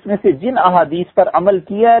بعد اس میں سے جن احادیث پر عمل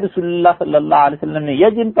کیا ہے رسول اللہ صلی اللہ علیہ وسلم نے یا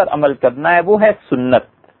جن پر عمل کرنا ہے وہ ہے سنت،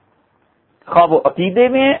 خواہ وہ عقیدے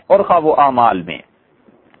میں اور خواہ وہ اعمال میں.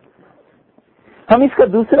 ہم اس کا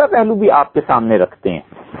دوسرا پہلو بھی آپ کے سامنے رکھتے ہیں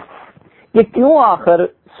کہ کیوں آخر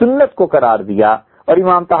سنت کو قرار دیا. اور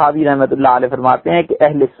امام طحاوی رحمۃ اللہ علیہ فرماتے ہیں کہ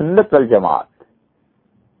اہل سنت والجماعت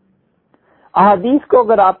احادیث کو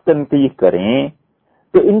اگر آپ تنقید کریں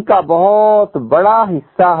تو ان کا بہت بڑا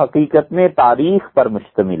حصہ حقیقت میں تاریخ پر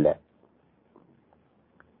مشتمل ہے.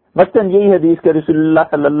 مثلا یہی حدیث کہ رسول اللہ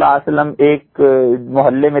صلی اللہ علیہ وسلم ایک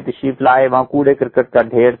محلے میں تشریف لائے، وہاں کوڑے کرکٹ کا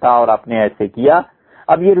ڈھیر تھا اور آپ نے ایسے کیا.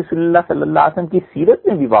 اب یہ رسول اللہ صلی اللہ علیہ وسلم کی سیرت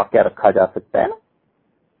میں بھی واقعہ رکھا جا سکتا ہے نا.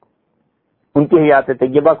 ان کی حیات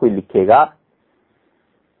طیبہ کوئی لکھے گا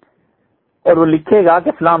اور وہ لکھے گا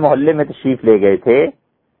کہ فلاں محلے میں تشریف لے گئے تھے،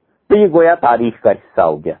 تو یہ گویا تاریخ کا حصہ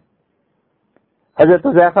ہو گیا. حضرت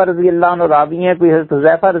حذیفہ رضی اللہ عنہ راوی ہیں، کوئی حضرت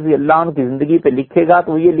حذیفہ رضی اللہ عنہ کی زندگی پہ لکھے گا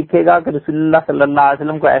تو وہ یہ لکھے گا کہ رسول اللہ صلی اللہ علیہ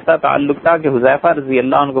وسلم کو ایسا تعلق تھا کہ حذیفہ رضی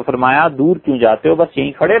اللہ عنہ کو فرمایا دور کیوں جاتے ہو، بس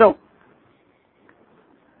یہیں کھڑے رہو.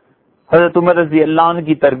 حضرت عمر رضی اللہ عنہ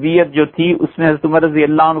کی تربیت جو تھی اس میں حضرت عمر رضی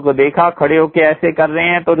اللہ عنہ کو دیکھا کھڑے ہو کے ایسے کر رہے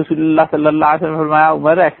ہیں تو رسول اللہ صلی اللہ علیہ وسلم فرمایا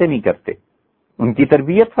عمر ایسے نہیں کرتے. ان کی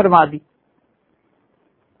تربیت فرما دی.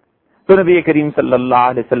 تو نبی کریم صلی اللہ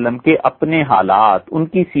علیہ وسلم کے اپنے حالات، ان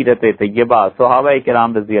کی سیرت طیبہ، صحابہ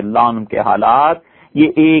کرام رضی اللہ عنہ کے حالات، یہ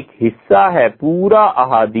ایک حصہ ہے پورا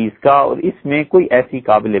احادیث کا، اور اس میں کوئی ایسی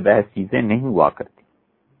قابل بحث چیزیں نہیں ہوا کرتی.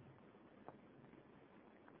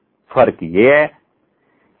 فرق یہ ہے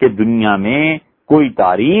کہ دنیا میں کوئی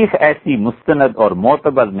تاریخ ایسی مستند اور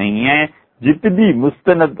معتبر نہیں ہے جتنی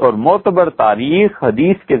مستند اور معتبر تاریخ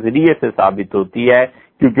حدیث کے ذریعے سے ثابت ہوتی ہے،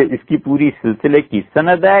 کیونکہ اس کی پوری سلسلے کی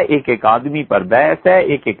سند ہے، ایک ایک آدمی پر بحث ہے،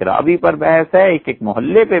 ایک ایک راوی پر بحث ہے، ایک ایک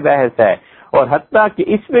محلے پہ بحث ہے، اور حتیٰ کہ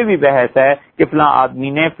اس پہ بھی بحث ہے کہ فلاں آدمی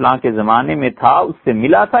نے فلاں کے زمانے میں تھا، اس سے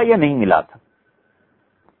ملا تھا یا نہیں ملا تھا.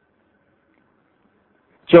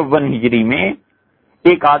 54 ہجری میں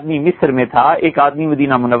ایک آدمی مصر میں تھا، ایک آدمی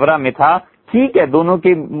مدینہ منورہ میں تھا. ٹھیک ہے دونوں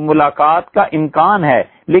کی ملاقات کا امکان ہے،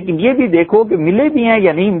 لیکن یہ بھی دیکھو کہ ملے بھی ہیں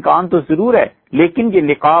یا نہیں. امکان تو ضرور ہے، لیکن یہ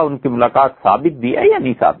لقاء ان کی ملاقات ثابت بھی ہے یا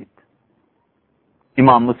نہیں ثابت.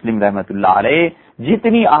 امام مسلم رحمت اللہ علیہ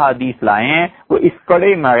جتنی احادیث لائے ہیں وہ اس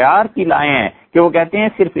کڑے معیار کی لائے ہیں کہ وہ کہتے ہیں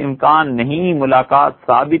صرف امکان نہیں، ملاقات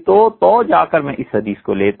ثابت ہو تو جا کر میں اس حدیث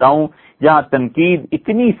کو لیتا ہوں. جہاں تنقید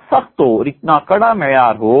اتنی سخت ہو اور اتنا کڑا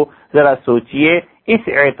معیار ہو، ذرا سوچئے اس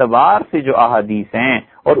اعتبار سے جو احادیث ہیں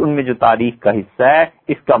اور ان میں جو تاریخ کا حصہ ہے،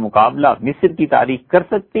 اس کا مقابلہ مصر کی تاریخ کر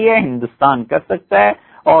سکتی ہے، ہندوستان کر سکتا ہے،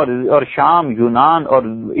 اور شام، یونان اور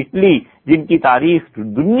اٹلی جن کی تاریخ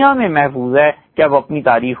دنیا میں محفوظ ہے، کیا وہ اپنی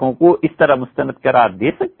تاریخوں کو اس طرح مستند قرار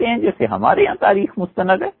دے سکتے ہیں جیسے ہمارے یہاں تاریخ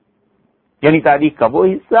مستند ہے؟ یعنی تاریخ کا وہ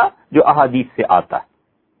حصہ جو احادیث سے آتا ہے.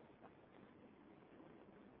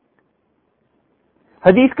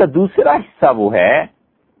 حدیث کا دوسرا حصہ وہ ہے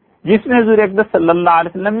جس میں حضور اقدس صلی اللہ علیہ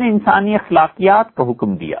وسلم نے انسانی اخلاقیات کا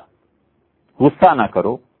حکم دیا. غصہ نہ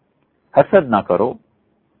کرو، حسد نہ کرو،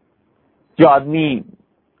 جو آدمی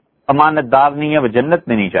امانت دار نہیں ہے وہ جنت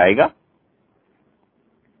میں نہیں جائے گا.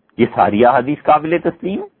 یہ ساری احادیث قابل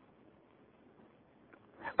تسلیم ہے.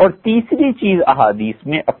 اور تیسری چیز احادیث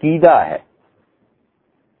میں عقیدہ ہے،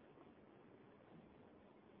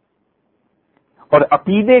 اور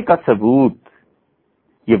عقیدے کا ثبوت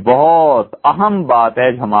یہ بہت اہم بات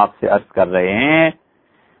ہے جو ہم آپ سے عرض کر رہے ہیں.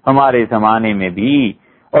 ہمارے زمانے میں بھی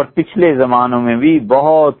اور پچھلے زمانوں میں بھی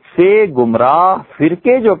بہت سے گمراہ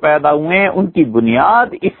فرقے جو پیدا ہوئے ہیں ان کی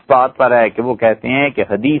بنیاد اس بات پر ہے کہ وہ کہتے ہیں کہ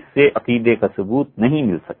حدیث سے عقیدے کا ثبوت نہیں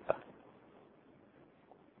مل سکتا،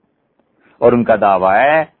 اور ان کا دعویٰ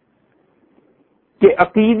ہے کہ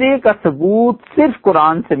عقیدے کا ثبوت صرف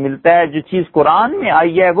قرآن سے ملتا ہے، جو چیز قرآن میں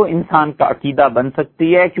آئی ہے وہ انسان کا عقیدہ بن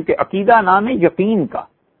سکتی ہے، کیونکہ عقیدہ نام ہے یقین کا۔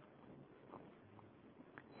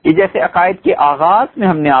 یہ جیسے عقائد کے آغاز میں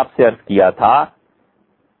ہم نے آپ سے عرض کیا تھا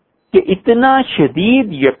کہ اتنا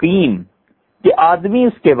شدید یقین کہ آدمی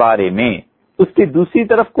اس کے بارے میں اس کے دوسری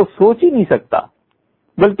طرف کو سوچ ہی نہیں سکتا،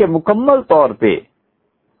 بلکہ مکمل طور پہ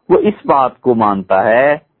وہ اس بات کو مانتا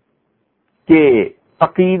ہے کہ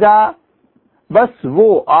عقیدہ بس وہ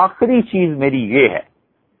آخری چیز میری یہ ہے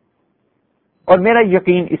اور میرا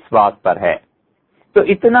یقین اس بات پر ہے۔ تو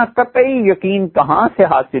اتنا قطعی یقین کہاں سے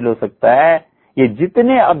حاصل ہو سکتا ہے؟ یہ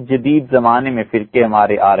جتنے اب جدید زمانے میں فرقے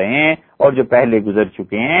ہمارے آ رہے ہیں اور جو پہلے گزر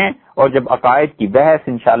چکے ہیں، اور جب عقائد کی بحث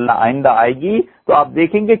انشاءاللہ آئندہ آئے گی تو آپ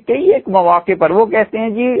دیکھیں گے کئی ایک مواقع پر وہ کہتے ہیں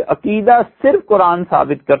جی عقیدہ صرف قرآن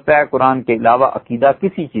ثابت کرتا ہے، قرآن کے علاوہ عقیدہ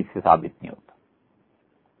کسی چیز سے ثابت نہیں ہوتا،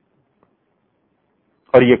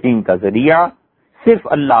 اور یقین کا ذریعہ صرف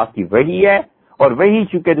اللہ کی وحی ہے، اور وہی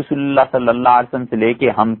چونکہ رسول اللہ صلی اللہ علیہ وسلم سے لے کے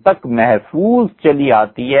ہم تک محفوظ چلی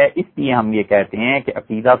آتی ہے، اس لیے ہم یہ کہتے ہیں کہ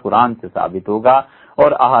عقیدہ قرآن سے ثابت ہوگا،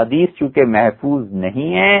 اور احادیث چونکہ محفوظ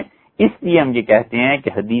نہیں ہے اس لیے ہم یہ کہتے ہیں کہ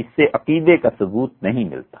حدیث سے عقیدے کا ثبوت نہیں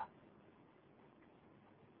ملتا۔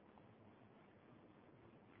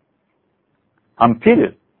 ہم پھر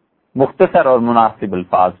مختصر اور مناسب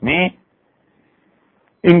الفاظ میں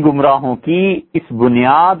ان گمراہوں کی اس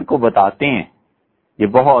بنیاد کو بتاتے ہیں۔ یہ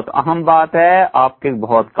بہت اہم بات ہے، آپ کے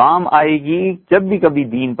بہت کام آئے گی جب بھی کبھی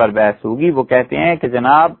دین پر بحث ہوگی۔ وہ کہتے ہیں کہ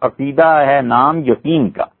جناب عقیدہ ہے نام یقین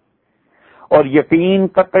کا، اور یقین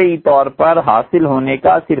قطعی طور پر حاصل ہونے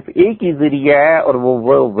کا صرف ایک ہی ذریعہ ہے، اور وہ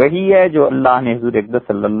وہی ہے جو اللہ نے حضور اقدس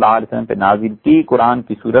صلی اللہ علیہ وسلم پہ نازل کی، قرآن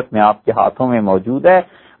کی صورت میں آپ کے ہاتھوں میں موجود ہے۔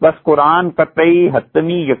 بس قرآن قطعی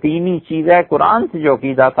حتمی یقینی چیز ہے، قرآن سے جو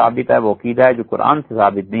عقیدہ ثابت ہے وہ عقیدہ ہے، جو قرآن سے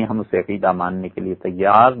ثابت نہیں ہم اسے عقیدہ ماننے کے لیے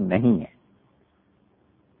تیار نہیں ہیں۔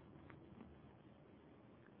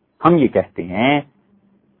 ہم یہ کہتے ہیں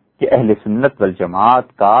کہ اہل سنت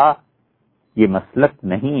والجماعت کا یہ مسلک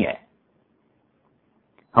نہیں ہے۔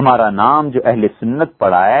 ہمارا نام جو اہل سنت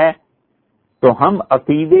پڑا ہے تو ہم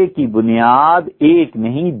عقیدے کی بنیاد ایک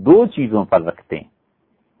نہیں دو چیزوں پر رکھتے ہیں۔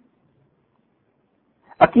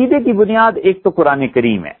 عقیدے کی بنیاد ایک تو قرآن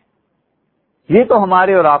کریم ہے، یہ تو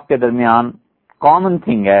ہمارے اور آپ کے درمیان کامن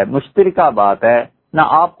تھنگ ہے، مشترکہ بات ہے، نہ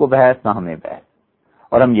آپ کو بحث نہ ہمیں بحث۔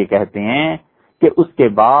 اور ہم یہ کہتے ہیں کہ اس کے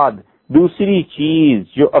بعد دوسری چیز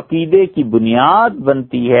جو عقیدے کی بنیاد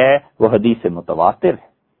بنتی ہے وہ حدیث متواتر ہے۔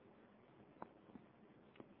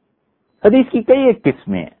 حدیث کی کئی ایک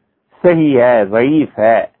قسمیں، صحیح ہے، ضعیف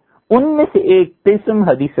ہے، ان میں سے ایک قسم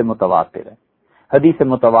حدیث متواتر ہے۔ حدیث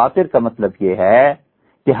متواتر کا مطلب یہ ہے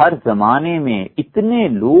کہ ہر زمانے میں اتنے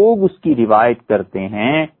لوگ اس کی روایت کرتے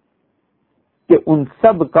ہیں کہ ان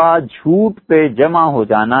سب کا جھوٹ پہ جمع ہو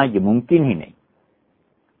جانا یہ ممکن ہی نہیں۔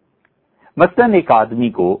 مثلاً ایک آدمی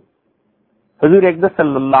کو حضور اقدس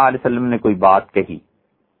صلی اللہ علیہ وسلم نے کوئی بات کہی،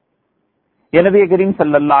 یا نبی کریم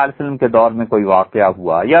صلی اللہ علیہ وسلم کے دور میں کوئی واقعہ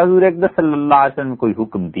ہوا، یا حضور اقدس صلی اللہ علیہ وسلم نے کوئی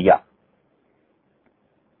حکم دیا،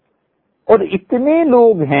 اور اتنے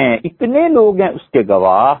لوگ ہیں اس کے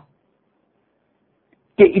گواہ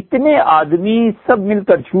کہ اتنے آدمی سب مل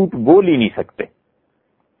کر جھوٹ بول ہی نہیں سکتے،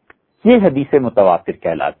 یہ حدیث متواتر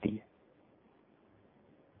کہلاتی ہے۔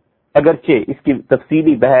 اگرچہ اس کی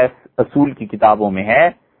تفصیلی بحث اصول کی کتابوں میں ہے،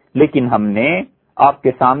 لیکن ہم نے آپ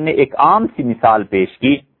کے سامنے ایک عام سی مثال پیش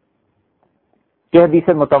کی کہ حدیث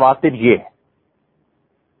متواتر یہ ہے۔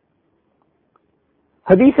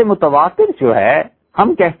 حدیث متواتر جو ہے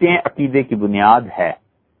ہم کہتے ہیں عقیدے کی بنیاد ہے۔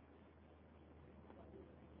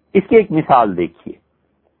 اس کی ایک مثال دیکھیے،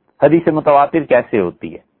 حدیث متواتر کیسے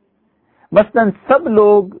ہوتی ہے۔ مثلا سب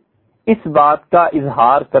لوگ اس بات کا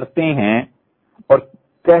اظہار کرتے ہیں اور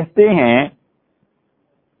کہتے ہیں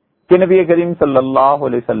کہ نبی کریم صلی اللہ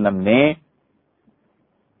علیہ وسلم نے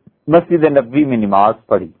مسجد نبوی میں نماز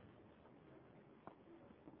پڑھی۔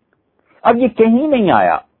 اب یہ کہیں نہیں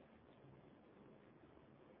آیا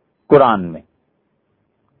قرآن میں،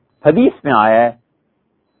 حدیث میں آیا ہے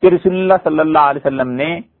کہ رسول اللہ صلی اللہ علیہ وسلم نے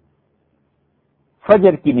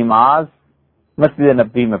فجر کی نماز مسجد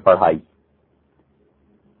نبوی میں پڑھائی۔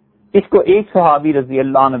 اس کو ایک صحابی رضی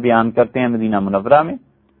اللہ عنہ بیان کرتے ہیں مدینہ منورہ میں،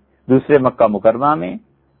 دوسرے مکہ مکرمہ میں،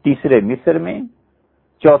 تیسرے مصر میں،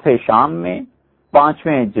 چوتھے شام میں،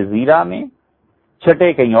 پانچویں جزیرہ میں،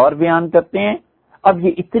 چھٹے کہیں اور بیان کرتے ہیں۔ اب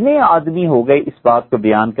یہ اتنے آدمی ہو گئے اس بات کو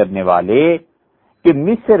بیان کرنے والے کہ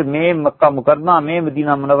مصر میں، مکہ مکرمہ میں،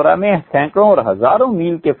 مدینہ منورہ میں سینکڑوں اور ہزاروں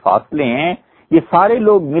میل کے فاصلے ہیں، یہ سارے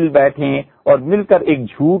لوگ مل بیٹھیں اور مل کر ایک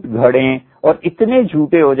جھوٹ گھڑیں اور اتنے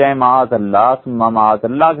جھوٹے ہو جائیں معاذ اللہ ثم معاذ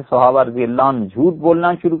اللہ کہ صحابہ رضی اللہ عنہ جھوٹ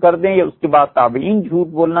بولنا شروع کر دیں یا اس کے بعد تابعین جھوٹ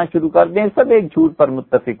بولنا شروع کر دیں، سب ایک جھوٹ پر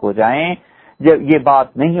متفق ہو جائیں، جب یہ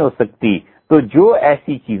بات نہیں ہو سکتی تو جو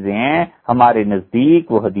ایسی چیزیں ہیں ہمارے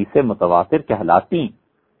نزدیک وہ حدیث متواتر کہلاتی۔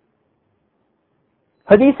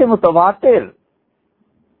 حدیث متواتر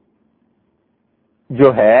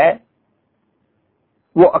جو ہے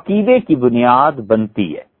وہ عقیدے کی بنیاد بنتی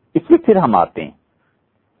ہے، اس میں پھر ہم آتے ہیں۔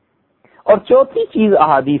 اور چوتھی چیز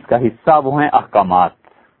احادیث کا حصہ وہ ہیں احکامات،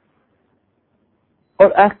 اور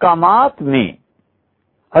احکامات میں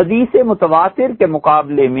حدیث متواتر کے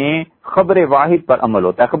مقابلے میں خبر واحد پر عمل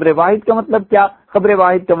ہوتا ہے۔ خبر واحد کا مطلب کیا؟ خبر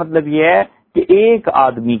واحد کا مطلب یہ ہے کہ ایک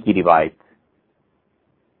آدمی کی روایت،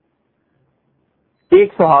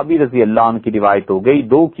 ایک صحابی رضی اللہ عنہ کی روایت ہو گئی،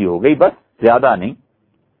 دو کی ہو گئی، بس زیادہ نہیں،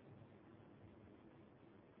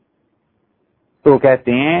 تو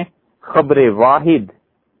کہتے ہیں خبر واحد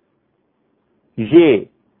یہ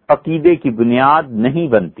عقیدے کی بنیاد نہیں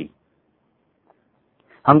بنتی۔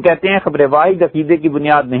 ہم کہتے ہیں خبر واحد عقیدے کی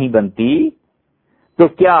بنیاد نہیں بنتی، تو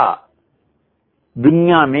کیا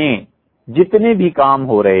دنیا میں جتنے بھی کام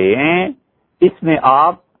ہو رہے ہیں اس میں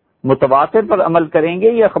آپ متواتر پر عمل کریں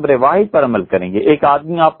گے یا خبر واحد پر عمل کریں گے؟ ایک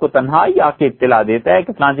آدمی آپ کو تنہائی آ کے اطلاع دیتا ہے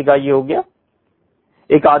کہ فلاں جگہ یہ ہو گیا،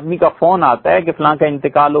 ایک آدمی کا فون آتا ہے کہ فلاں کا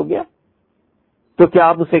انتقال ہو گیا، تو کیا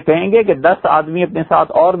آپ اسے کہیں گے کہ 10 آدمی اپنے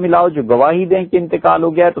ساتھ اور ملاؤ جو گواہی دیں کہ انتقال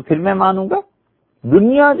ہو گیا ہے تو پھر میں مانوں گا؟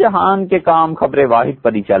 دنیا جہان کے کام خبر واحد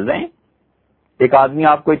پر ہی چل رہے ہیں۔ ایک آدمی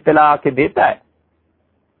آپ کو اطلاع آ کے دیتا ہے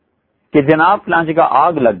کہ جناب فلاں جگہ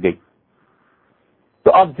آگ لگ گئی،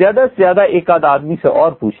 تو آپ زیادہ سے زیادہ ایک آدھ آدمی سے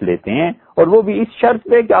اور پوچھ لیتے ہیں، اور وہ بھی اس شرط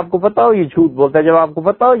پہ کہ آپ کو پتا ہو یہ جھوٹ بولتا ہے۔ جب آپ کو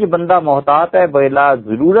پتا ہو یہ بندہ محتاط ہے، بلا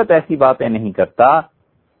ضرورت ایسی باتیں نہیں کرتا،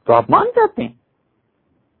 تو آپ مان جاتے ہیں۔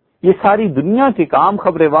 یہ ساری دنیا کے کام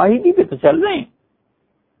خبر واحدی پہ تو چل رہے ہیں۔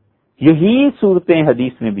 یہی صورتیں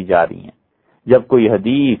حدیث میں بھی جاری ہیں۔ جب کوئی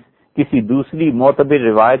حدیث کسی دوسری معتبر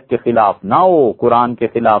روایت کے خلاف نہ ہو، قرآن کے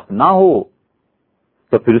خلاف نہ ہو،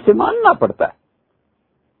 تو پھر اسے ماننا پڑتا ہے۔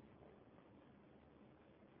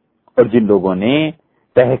 اور جن لوگوں نے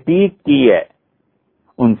تحقیق کی ہے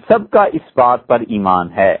ان سب کا اس بات پر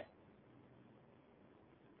ایمان ہے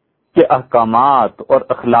کہ احکامات اور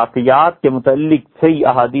اخلاقیات کے متعلق صحیح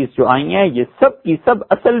احادیث جو آئی ہیں یہ سب کی سب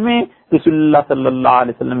اصل میں رسول اللہ صلی اللہ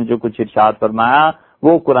علیہ وسلم نے جو کچھ ارشاد فرمایا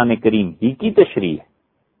وہ قرآن کریم ہی کی تشریح ہے۔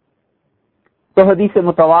 تو حدیث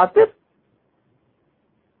متواتر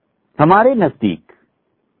ہمارے نزدیک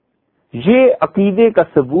یہ عقیدے کا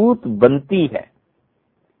ثبوت بنتی ہے،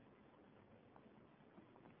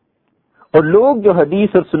 اور لوگ جو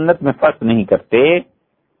حدیث اور سنت میں فرق نہیں کرتے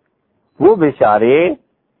وہ بیچارے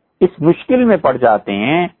اس مشکل میں پڑ جاتے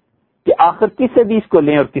ہیں کہ آخر کس حدیث کو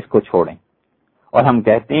لیں اور کس کو چھوڑیں۔ اور ہم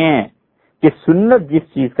کہتے ہیں کہ سنت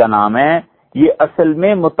جس چیز کا نام ہے یہ اصل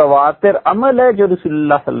میں متواتر عمل ہے جو رسول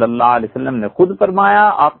اللہ صلی اللہ علیہ وسلم نے خود فرمایا،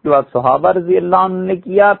 آپ کے بعد صحابہ رضی اللہ عنہ نے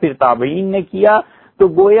کیا، پھر تابعین نے کیا، تو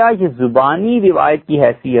گویا یہ زبانی روایت کی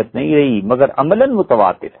حیثیت نہیں رہی مگر عملاً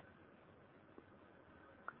متواتر ہے۔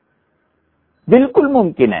 بالکل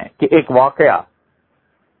ممکن ہے کہ ایک واقعہ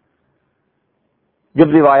جب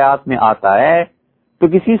روایات میں آتا ہے تو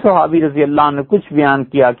کسی صحابی رضی اللہ عنہ نے کچھ بیان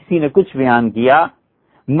کیا، کسی نے کچھ بیان کیا،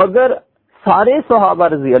 مگر سارے صحابہ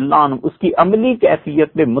رضی اللہ عنہ اس کی عملی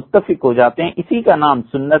کیفیت میں متفق ہو جاتے ہیں، اسی کا نام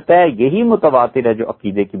سنت ہے، یہی متواتر ہے جو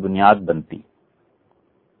عقیدے کی بنیاد بنتی۔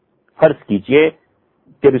 فرض کیجئے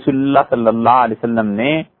کہ رسول اللہ صلی اللہ علیہ وسلم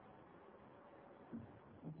نے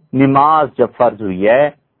نماز جب فرض ہوئی ہے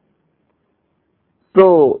تو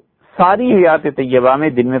ساری حیات طیبہ میں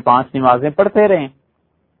دن میں 5 نمازیں پڑھتے رہے،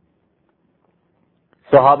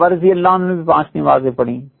 صحابہ رضی اللہ عنہ نے بھی 5 نمازیں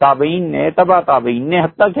پڑھی، تابعین نے، تبع تابعین نے،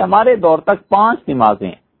 حتیٰ کہ ہمارے دور تک 5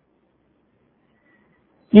 نمازیں۔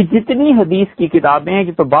 یہ جتنی حدیث کی کتابیں ہیں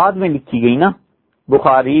یہ تو بعد میں لکھی گئی نا،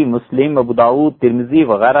 بخاری، مسلم، ابو داؤد، ترمذی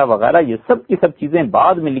وغیرہ وغیرہ، یہ سب کی سب چیزیں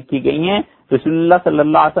بعد میں لکھی گئی ہیں۔ رسول اللہ صلی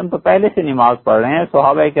اللہ علیہ وسلم تو پہلے سے نماز پڑھ رہے ہیں،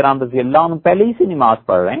 صحابہ کرام رضی اللہ عنہ پہلے ہی سے نماز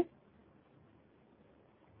پڑھ رہے ہیں۔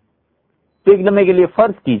 تو ایک لمحے کے لیے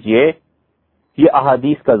فرض کیجئے یہ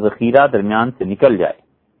احادیث کا ذخیرہ درمیان سے نکل جائے،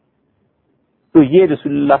 تو یہ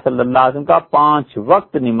رسول اللہ صلی اللہ علیہ وسلم کا 5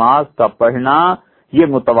 وقت نماز کا پڑھنا یہ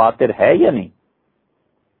متواتر ہے یا نہیں؟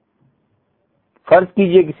 فرض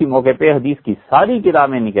کیجئے کسی موقع پہ حدیث کی ساری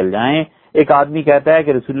کتابیں نکل جائیں، ایک آدمی کہتا ہے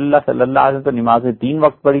کہ رسول اللہ صلی اللہ علیہ وسلم تو نمازیں 3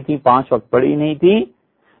 وقت پڑھی تھی، 5 وقت پڑھی نہیں تھی،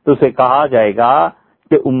 تو اسے کہا جائے گا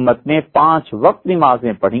کہ امت نے 5 وقت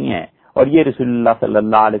نمازیں پڑھی ہیں، اور یہ رسول اللہ صلی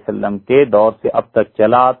اللہ علیہ وسلم کے دور سے اب تک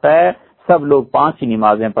چلا آتا ہے، سب لوگ 5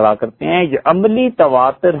 نمازیں پڑھا کرتے ہیں. یہ عملی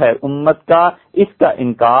تواتر ہے امت کا، اس کا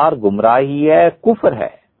انکار گمراہی ہے، کفر ہے.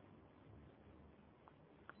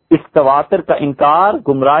 اس تواتر کا انکار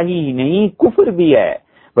گمراہی ہی نہیں کفر بھی ہے.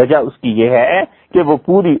 وجہ اس کی یہ ہے کہ وہ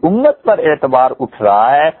پوری امت پر اعتبار اٹھ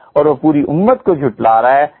رہا ہے اور وہ پوری امت کو جھٹلا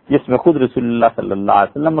رہا ہے، جس میں خود رسول اللہ صلی اللہ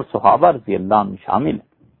علیہ وسلم اور صحابہ رضی اللہ عنہ شامل ہیں.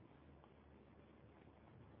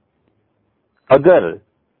 اگر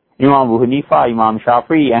امام ابو حنیفہ، امام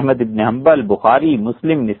شافعی، احمد ابن حنبل، بخاری،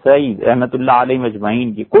 مسلم، نسائی رحمۃ اللہ علیہ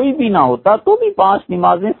مجمعین کی کوئی بھی نہ ہوتا تو بھی 5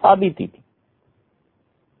 نمازیں ثابت ہی تھی.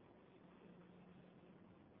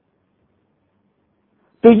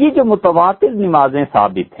 تو یہ جو متواتر نمازیں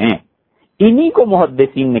ثابت ہیں، انہی کو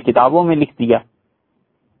محدثین نے کتابوں میں لکھ دیا.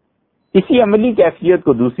 اسی عملی کیفیت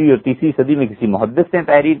کو دوسری اور تیسری صدی میں کسی محدث نے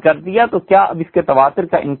تحریر کر دیا، تو کیا اب اس کے تواتر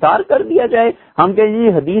کا انکار کر دیا جائے؟ ہم کہیں جی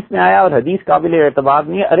حدیث میں آیا اور حدیث قابل اعتبار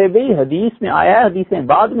نہیں ہے. ارے بھئی حدیث میں آیا ہے، حدیثیں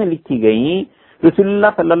بعد میں لکھی گئیں، رسول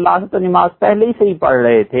اللہ صلی اللہ علیہ وسلم نماز پہلے ہی سے ہی پڑھ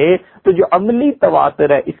رہے تھے. تو جو عملی تواتر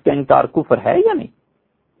ہے اس کا انکار کفر ہے یا نہیں؟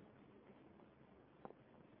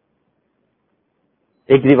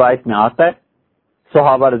 ایک روایت میں آتا ہے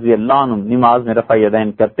صحابہ رضی اللہ عنہ نماز میں رفع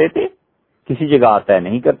یدین کرتے تھے، کسی جگہ آتا ہے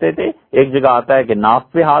نہیں کرتے تھے. ایک جگہ آتا ہے کہ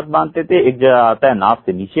ناف پہ ہاتھ باندھتے تھے، ایک جگہ آتا ہے ناف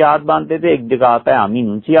سے نیچے ہاتھ باندھتے تھے، ایک جگہ آتا ہے آمین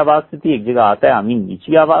اونچی آواز سے تھی، ایک جگہ آتا ہے آمین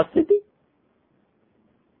نیچی آواز سے تھی.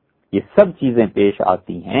 یہ سب چیزیں پیش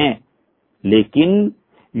آتی ہیں، لیکن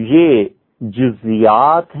یہ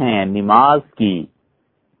جزیات ہیں نماز کی.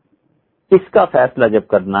 اس کا فیصلہ جب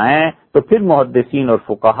کرنا ہے تو پھر محدثین اور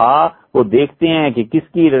فقہا وہ دیکھتے ہیں کہ کس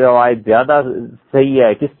کی روایت زیادہ صحیح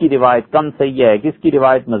ہے، کس کی روایت کم صحیح ہے، کس کی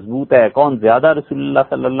روایت مضبوط ہے، کون زیادہ رسول اللہ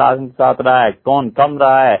صلی اللہ علیہ وسلم کے ساتھ رہا ہے، کون کم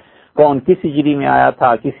رہا ہے، کون کس ہجری میں آیا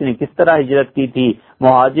تھا، کسی نے کس طرح ہجرت کی تھی،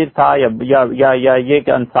 مہاجر تھا یا یہ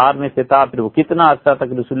کہ انصار میں سے تھا، پھر وہ کتنا عرصہ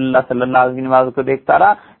تک رسول اللہ صلی اللہ علیہ وسلم کی نماز کو دیکھتا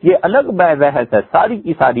رہا. یہ الگ بحث ہے ساری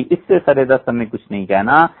کی ساری. اس سے سر دست ہمیں کچھ نہیں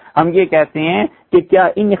کہنا. ہم یہ کہتے ہیں کہ کیا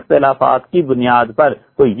ان اختلافات کی بنیاد پر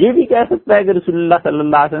کوئی یہ بھی کہہ سکتا ہے کہ رسول اللہ صلی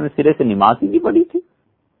اللہ علیہ وسلم نے سرے سے نماز ہی نہیں پڑھی تھی؟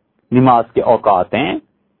 نماز کے اوقات ہیں،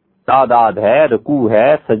 تعداد ہے، رکوع ہے،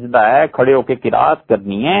 سجدہ ہے، کھڑے ہو کے قرات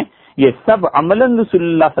کرنی ہے. یہ سب عملاً رسول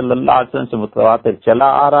اللہ صلی اللہ علیہ وسلم سے متواتر چلا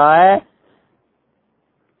آ رہا ہے،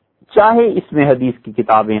 چاہے اس میں حدیث کی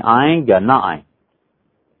کتابیں آئیں یا نہ آئیں.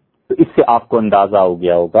 تو اس سے آپ کو اندازہ ہو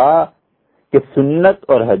گیا ہوگا کہ سنت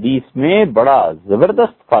اور حدیث میں بڑا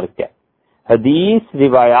زبردست فرق ہے. حدیث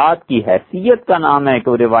روایات کی حیثیت کا نام ہے کہ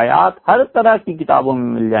وہ روایات ہر طرح کی کتابوں میں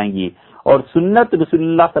مل جائیں گی، اور سنت رسول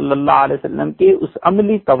اللہ صلی اللہ علیہ وسلم کے اس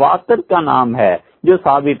عملی تواتر کا نام ہے جو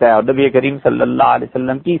ثابت ہے. اور نبی کریم صلی اللہ علیہ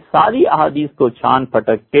وسلم کی ساری احادیث کو چھان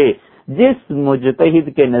پھٹک کے جس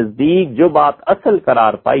مجتہد کے نزدیک جو بات اصل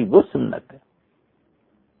قرار پائی وہ سنت ہے.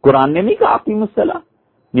 قرآن نے نہیں کہا آپ کی مصطلح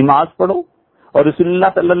نماز پڑھو، اور رسول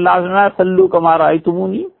اللہ صلی اللہ علیہ وسلم صلو کما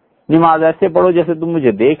رأیتمونی، نماز ایسے پڑھو جیسے تم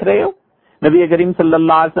مجھے دیکھ رہے ہو. نبی کریم صلی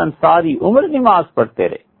اللہ علیہ وسلم ساری عمر نماز پڑھتے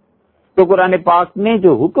رہے. تو قرآن پاک نے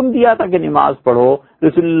جو حکم دیا تھا کہ نماز پڑھو،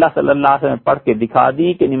 رسول اللہ صلی اللہ علیہ وسلم پڑھ کے دکھا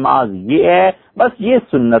دی کہ نماز یہ ہے، بس یہ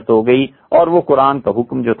سنت ہو گئی، اور وہ قرآن کا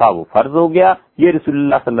حکم جو تھا وہ فرض ہو گیا. یہ رسول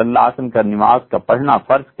اللہ صلی اللہ علیہ وسلم کا نماز کا پڑھنا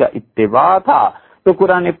فرض کا اتباع تھا. تو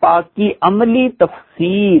قرآن پاک کی عملی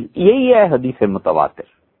تفسیر یہی ہے حدیث متواتر.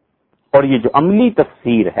 اور یہ جو عملی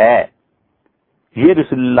تفسیر ہے یہ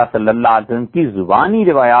رسول اللہ صلی اللہ علیہ وسلم کی زبانی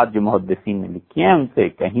روایات جو محدثین نے لکھی ہیں ان سے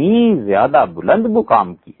کہیں زیادہ بلند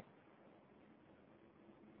مقام کی ہے.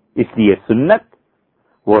 اس لیے سنت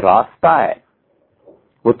وہ راستہ ہے،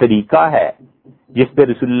 وہ طریقہ ہے جس پہ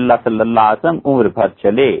رسول اللہ صلی اللہ علیہ وسلم عمر بھر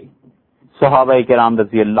چلے، صحابہ کرام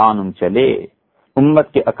رضی اللہ عنہم چلے،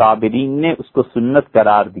 امت کے اکابرین نے اس کو سنت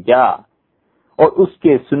قرار دیا، اور اس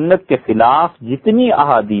کے سنت کے خلاف جتنی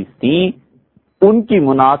احادیث تھیں ان کی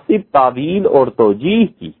مناسب تعویل اور توجیہ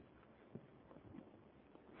کی.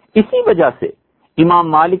 اسی وجہ سے امام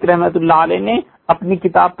مالک رحمۃ اللہ علیہ نے اپنی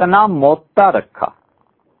کتاب کا نام موطا رکھا.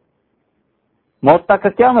 موطا کا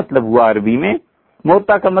کیا مطلب ہوا عربی میں؟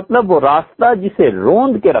 موطا کا مطلب وہ راستہ جسے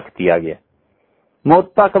روند کے رکھ دیا گیا.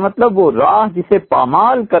 موطا کا مطلب وہ راہ جسے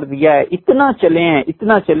پامال کر دیا ہے، اتنا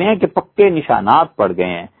چلے ہیں کہ پکے نشانات پڑ گئے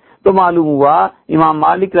ہیں. تو معلوم ہوا امام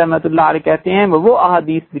مالک رحمۃ اللہ علیہ کہتے ہیں میں وہ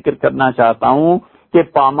احادیث ذکر کرنا چاہتا ہوں کہ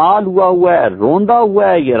پامال ہوا ہے، روندا ہوا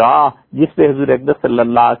ہے یہ راہ جس پہ حضور اقدس صلی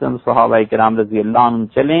اللہ علیہ وسلم صحابہ کرام رضی اللہ عنہ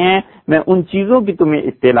چلے ہیں. میں ان چیزوں کی تمہیں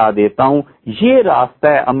اطلاع دیتا ہوں. یہ راستہ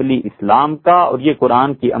ہے عملی اسلام کا، اور یہ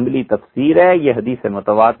قرآن کی عملی تفسیر ہے، یہ حدیث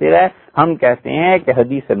متواتر ہے. ہم کہتے ہیں کہ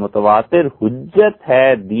حدیث متواتر حجت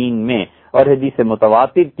ہے دین میں، اور حدیث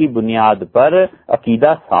متواتر کی بنیاد پر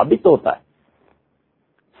عقیدہ ثابت ہوتا ہے.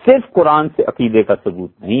 صرف قرآن سے عقیدے کا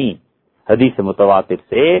ثبوت نہیں، حدیث متواتر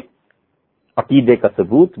سے عقیدے کا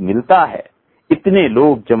ثبوت ملتا ہے، اتنے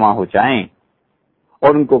لوگ جمع ہو جائیں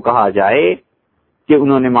اور ان کو کہا جائے کہ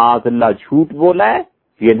انہوں نے معاذ اللہ جھوٹ بولا ہے،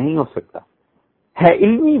 یہ نہیں ہو سکتا، ہے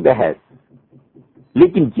علمی بحث۔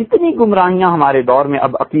 لیکن جتنی گمراہیاں ہمارے دور میں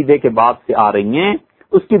اب عقیدے کے باب سے آ رہی ہیں،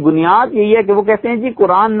 اس کی بنیاد یہی ہے کہ وہ کہتے ہیں جی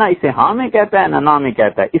قرآن نہ اسے ہاں میں کہتا ہے نہ نہ میں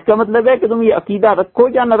کہتا ہے، اس کا مطلب ہے کہ تم یہ عقیدہ رکھو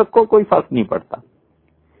یا نہ رکھو کوئی فرق نہیں پڑتا۔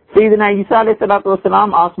 سیدنا عیسیٰ علیہ الصلوۃ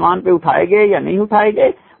والسلام آسمان پہ اٹھائے گئے یا نہیں اٹھائے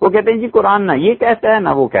گئے، وہ کہتے ہیں جی قرآن نہ یہ کہتا ہے نہ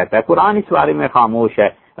وہ کہتا ہے، قرآن اس بارے میں خاموش ہے۔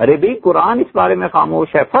 ارے بھئی قرآن اس بارے میں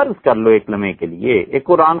خاموش ہے، فرض کر لو ایک لمحے کے لیے ایک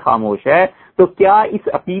قرآن خاموش ہے، تو کیا اس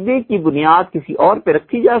عقیدے کی بنیاد کسی اور پہ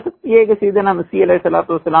رکھی جا سکتی ہے کہ سیدنا مسیح علیہ الصلوۃ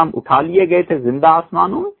والسلام اٹھا لیے گئے تھے زندہ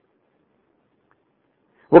آسمانوں میں؟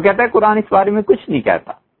 وہ کہتا ہے قرآن اس بارے میں کچھ نہیں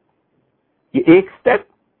کہتا۔ یہ ایک سٹیپ،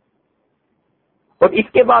 اور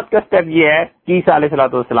اس کے بعد کا سٹیپ یہ ہے کہ عیسیٰ علیہ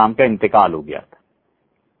الصلوۃ والسلام کا انتقال ہو گیا تھا۔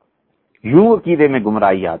 یوں عقیدے میں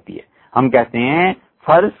گمراہی آتی ہے۔ ہم کہتے ہیں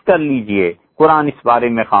فرض کر لیجئے قرآن اس بارے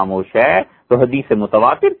میں خاموش ہے، تو حدیث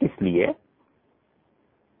متواتر کس لیے؟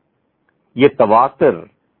 یہ تواتر،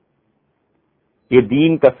 یہ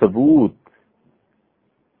دین کا ثبوت،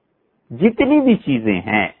 جتنی بھی چیزیں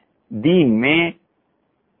ہیں دین میں،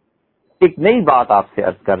 ایک نئی بات آپ سے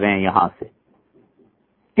عرض کر رہے ہیں یہاں سے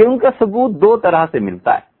کہ ان کا ثبوت دو طرح سے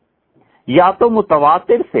ملتا ہے، یا تو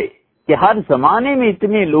متواتر سے کہ ہر زمانے میں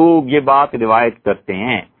اتنے لوگ یہ بات روایت کرتے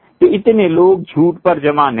ہیں کہ اتنے لوگ جھوٹ پر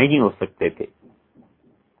جمع نہیں ہو سکتے تھے،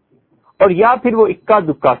 اور یا پھر وہ اکا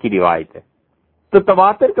دکا کی روایت ہے۔ تو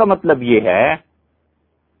تواتر کا مطلب یہ ہے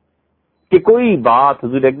کہ کوئی بات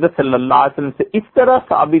حضور اقدس صلی اللہ علیہ وسلم سے اس طرح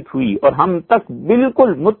ثابت ہوئی اور ہم تک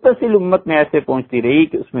بالکل متصل امت میں ایسے پہنچتی رہی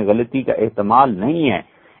کہ اس میں غلطی کا احتمال نہیں ہے۔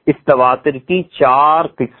 اس تواتر کی 4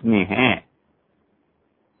 قسمیں ہیں،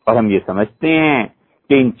 اور ہم یہ سمجھتے ہیں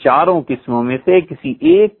کہ ان چاروں قسموں میں سے کسی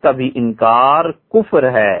ایک کا بھی انکار کفر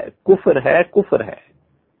ہے، کفر ہے، کفر ہے۔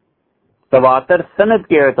 تواتر سند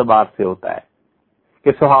کے اعتبار سے ہوتا ہے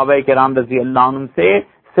کہ صحابہ کرام رضی اللہ عنہم سے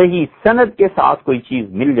صحیح سند کے ساتھ کوئی چیز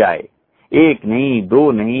مل جائے، 1 نہیں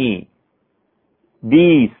 2 نہیں،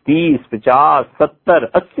 20 30 50 70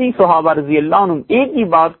 80 صحابہ رضی اللہ عنہم ایک ہی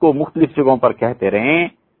بات کو مختلف جگہوں پر کہتے رہیں،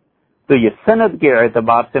 تو یہ سند کے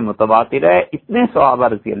اعتبار سے متواتر ہے۔ اتنے صحابہ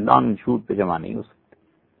رضی اللہ عنہم جھوٹ پہ جمع نہیں ہو سکتے۔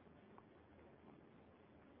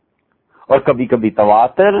 اور کبھی کبھی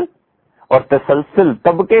تواتر اور تسلسل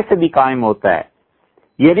طبقے سے بھی قائم ہوتا ہے،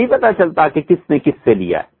 یہ نہیں پتا چلتا کہ کس نے کس سے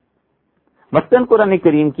لیا ہے۔ مثلاً قرآن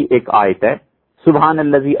کریم کی ایک آیت ہے، سبحان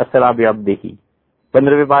الذی اسری بعبدہ،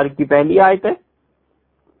 15ویں پارے کی پہلی آیت ہے۔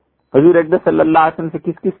 حضور اقدس صلی اللہ علیہ وسلم سے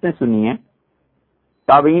کس کس نے سنی ہے؟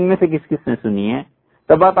 تابعین میں سے کس کس نے سنی ہے؟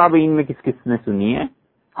 تبع تابعین میں کس کس نے سنی ہے؟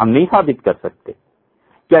 ہم نہیں ثابت کر سکتے۔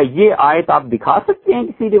 کیا یہ آیت آپ دکھا سکتے ہیں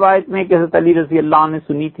کسی روایت میں کہ حضرت علی رضی اللہ عنہ نے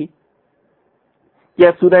سنی تھی؟ کیا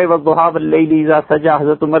سورہ والضحیٰ واللیل اذا سجی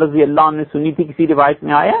حضرت عمر رضی اللہ عنہ نے سنی تھی؟ کسی روایت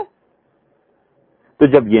میں آیا؟ تو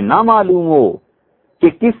جب یہ نہ معلوم ہو کہ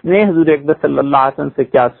کس نے حضور اقدس صلی اللہ علیہ وسلم سے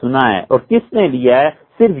کیا سنا ہے اور کس نے لیا ہے،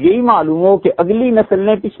 صرف یہی معلوم ہو کہ اگلی نسل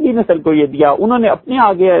نے پچھلی نسل کو یہ دیا، انہوں نے اپنے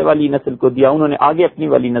آگے والی نسل کو دیا، انہوں نے آگے اپنی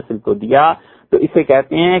والی نسل کو دیا، تو اسے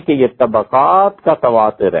کہتے ہیں کہ یہ طبقات کا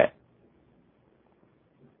تواتر ہے۔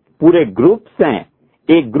 پورے گروپس ہیں،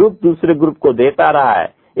 ایک گروپ دوسرے گروپ کو دیتا رہا ہے،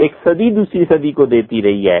 ایک صدی دوسری صدی کو دیتی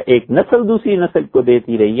رہی ہے، ایک نسل دوسری نسل کو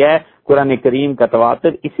دیتی رہی ہے۔ قرآن کریم کا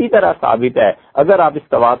تواتر اسی طرح ثابت ہے۔ اگر آپ اس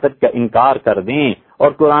تواتر کا انکار کر دیں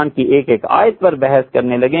اور قرآن کی ایک ایک آیت پر بحث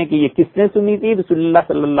کرنے لگیں کہ یہ کس نے سنی تھی، رسول اللہ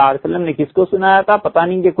صلی اللہ علیہ وسلم نے کس کو سنایا تھا، پتہ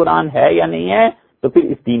نہیں کہ قرآن ہے یا نہیں ہے، تو پھر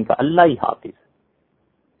اس دین کا اللہ ہی حافظ۔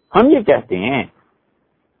 ہم یہ کہتے ہیں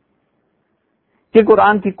کہ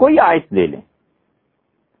قرآن کی کوئی آیت لے لیں،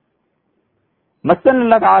 مثلا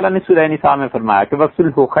اللہ تعالیٰ نے سورہ نساء میں فرمایا کہ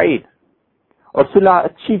وَصُلْحُ خیر، اور صلح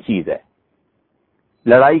اچھی چیز ہے،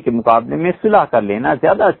 لڑائی کے مقابلے میں صلح کر لینا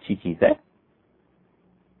زیادہ اچھی چیز ہے۔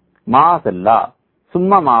 معاذ اللہ ثم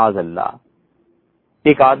معاذ اللہ،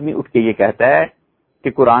 ایک آدمی اٹھ کے یہ کہتا ہے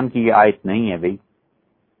کہ قرآن کی یہ آیت نہیں ہے، بھئی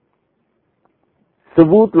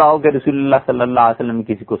ثبوت لاؤ کہ رسول اللہ صلی اللہ علیہ وسلم نے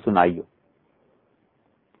کسی کو سنائی ہو۔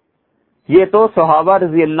 یہ تو صحابہ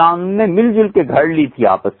رضی اللہ عنہ نے مل جل کے گھڑ لی تھی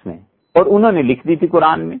آپس میں، اور انہوں نے لکھ دی تھی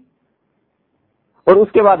قرآن میں، اور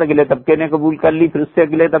اس کے بعد اگلے طبقے نے قبول کر لی، پھر اس سے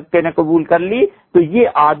اگلے طبقے نے قبول کر لی۔ تو یہ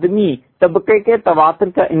آدمی طبقے کے تواتر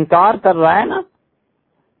کا انکار کر رہا ہے نا،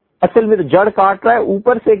 اصل میں تو جڑ کاٹ رہا ہے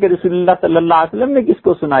اوپر سے کہ رسول اللہ صلی اللہ علیہ وسلم نے کس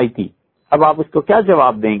کو سنائی تھی۔ اب آپ اس کو کیا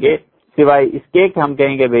جواب دیں گے سوائے اس کے کہ ہم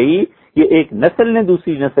کہیں گے بھئی یہ ایک نسل نے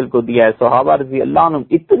دوسری نسل کو دیا ہے۔ صحابہ رضی اللہ عنہ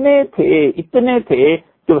اتنے تھے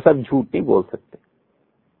کہ وہ سب جھوٹ نہیں بول سکتے۔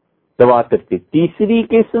 تواتر کی تیسری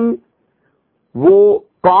قسم وہ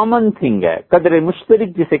کامن تھنگ ہے، قدر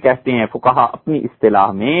مشترک جسے کہتے ہیں فقہا اپنی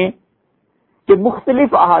اصطلاح میں، کہ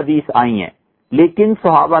مختلف احادیث آئی ہیں لیکن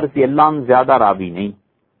صحابہ رضی اللہ عنہ زیادہ راوی نہیں.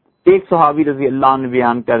 ایک صحابی رضی اللہ عنہ نے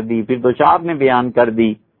بیان کر دی، پھر 2-4 نے بیان کر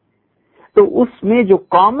دی، تو اس میں جو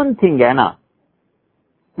کامن تھنگ ہے نا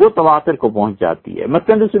وہ تواتر کو پہنچ جاتی ہے.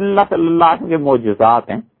 مثلا رسول اللہ صلی اللہ علیہ وسلم کے معجزات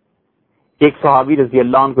ہیں، ایک صحابی رضی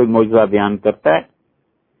اللہ عنہ کوئی معجزہ بیان کرتا ہے،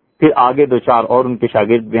 پھر آگے 2-4 اور ان کے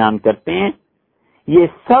شاگرد بیان کرتے ہیں. یہ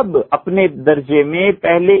سب اپنے درجے میں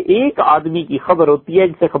پہلے ایک آدمی کی خبر ہوتی ہے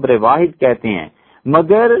جسے خبر واحد کہتے ہیں،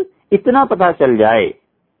 مگر اتنا پتہ چل جائے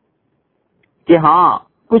کہ ہاں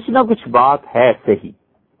کچھ نہ کچھ بات ہے صحیح،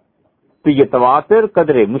 تو یہ تواتر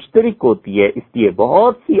قدر مشترک ہوتی ہے. اس لیے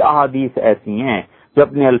بہت سی احادیث ایسی ہیں جو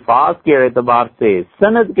اپنے الفاظ کے اعتبار سے،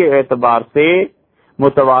 سند کے اعتبار سے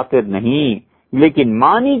متواتر نہیں لیکن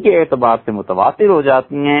معنی کے اعتبار سے متواتر ہو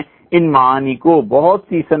جاتی ہیں. ان معانی کو بہت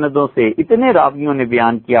سی سندوں سے اتنے راویوں نے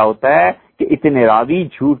بیان کیا ہوتا ہے کہ اتنے راوی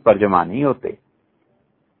جھوٹ پر جمع نہیں ہوتے.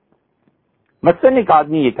 مثلا ایک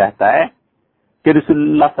آدمی یہ کہتا ہے کہ رسول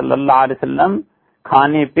اللہ صلی اللہ علیہ وسلم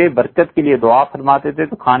کھانے پہ برکت کے لیے دعا فرماتے تھے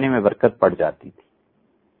تو کھانے میں برکت پڑ جاتی تھی.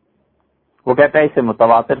 وہ کہتا ہے اسے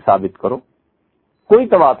متواتر ثابت کرو. کوئی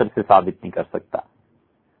تواتر سے ثابت نہیں کر سکتا.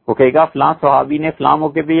 وہ کہے گا فلاں صحابی نے فلاں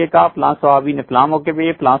موقع پہ یہ کہا، فلاں صحابی نے فلاں موقع پہ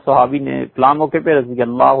یہ، فلاں صحابی نے فلاں موقع پہ رضی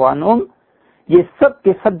اللہ عنہم. یہ سب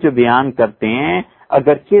کے سب جو بیان کرتے ہیں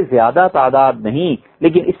اگرچہ زیادہ تعداد نہیں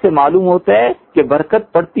لیکن اس سے معلوم ہوتا ہے کہ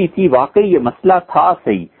برکت پڑتی تھی. واقعی یہ مسئلہ تھا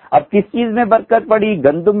صحیح. اب کس چیز میں برکت پڑی؟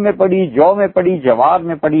 گندم میں پڑی، جو میں پڑی، جوار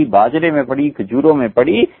میں پڑی، باجرے میں پڑی، کھجوروں میں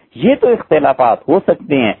پڑی، یہ تو اختلافات ہو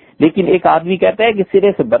سکتے ہیں. لیکن ایک آدمی کہتا ہے کہ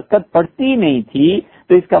سرے سے برکت پڑتی نہیں تھی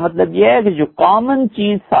تو اس کا مطلب یہ ہے کہ جو کامن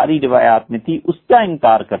چیز ساری روایات میں تھی اس کا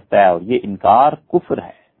انکار کرتا ہے، اور یہ انکار کفر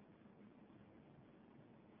ہے.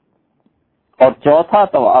 اور چوتھا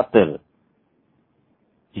تواتر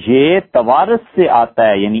یہ توارث سے آتا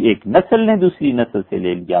ہے، یعنی ایک نسل نے دوسری نسل سے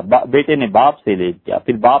لے لیا، بیٹے نے باپ سے لے لیا،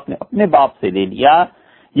 پھر باپ نے اپنے باپ سے لے لیا.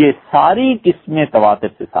 یہ ساری قسمیں تواتر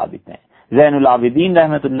سے ثابت ہیں. زین العابدین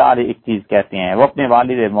رحمۃ اللہ علیہ ایک چیز کہتے ہیں، وہ اپنے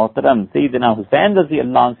والد محترم سیدنا حسین رضی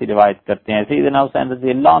اللہ عنہ سے روایت کرتے ہیں. سیدنا حسین رضی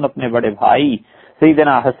اللہ عنہ اپنے بڑے بھائی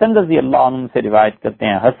سیدنا حسن رضی اللہ عنہ سے روایت کرتے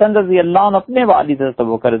ہیں. حسن رضی اللہ عنہ اپنے والد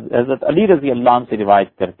حضرت علی رضی اللہ عنہ سے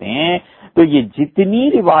روایت کرتے ہیں. تو یہ جتنی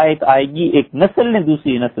روایت آئے گی ایک نسل نے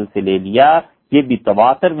دوسری نسل سے لے لیا، یہ بھی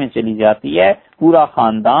تواتر میں چلی جاتی ہے. پورا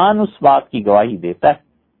خاندان اس بات کی گواہی دیتا ہے.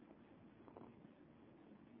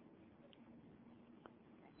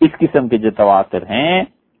 اس قسم کے جو تواتر ہیں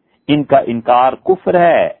ان کا انکار کفر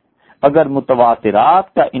ہے. اگر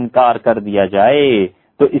متواترات کا انکار کر دیا جائے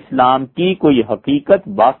تو اسلام کی کوئی حقیقت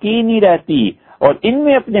باقی نہیں رہتی، اور ان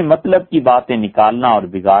میں اپنے مطلب کی باتیں نکالنا اور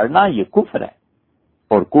بگاڑنا یہ کفر ہے.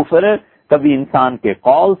 اور کفر کبھی انسان کے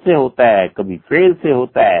قول سے ہوتا ہے، کبھی فعل سے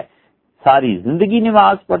ہوتا ہے. ساری زندگی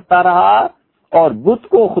نماز پڑھتا رہا اور بت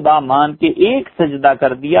کو خدا مان کے ایک سجدہ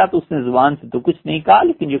کر دیا تو اس نے زبان سے تو کچھ نہیں کہا،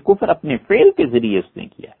 لیکن یہ کفر اپنے فعل کے ذریعے اس نے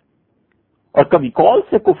کیا. اور کبھی قول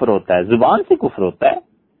سے کفر ہوتا ہے، زبان سے کفر ہوتا ہے.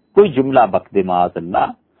 کوئی جملہ بک دے معاذ اللہ،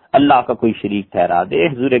 اللہ کا کوئی شریک ٹھہرا دے،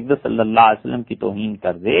 حضور اقدس صلی اللہ علیہ وسلم کی توہین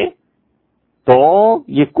کر دے، تو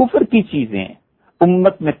یہ کفر کی چیزیں ہیں.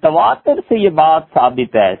 امت میں تواتر سے یہ بات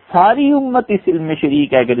ثابت ہے، ساری امت اس علم میں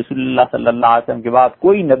شریک ہے کہ رسول اللہ صلی اللہ علیہ وسلم کے بعد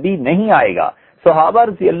کوئی نبی نہیں آئے گا. صحابہ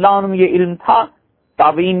رضی اللہ عنہ یہ علم تھا،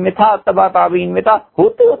 تابعین میں تھا، تبع تابعین میں تھا،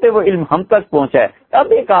 ہوتے ہوتے وہ علم ہم تک پہنچا ہے.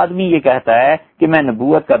 اب ایک آدمی یہ کہتا ہے کہ میں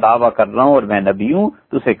نبوت کا دعویٰ کر رہا ہوں اور میں نبی ہوں،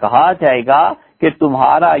 تو اسے کہا جائے گا کہ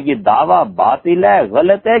تمہارا یہ دعویٰ باطل ہے،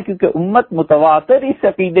 غلط ہے، کیونکہ امت متواتر اس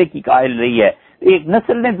عقیدے کی قائل رہی ہے. ایک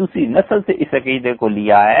نسل نے دوسری نسل سے اس عقیدے کو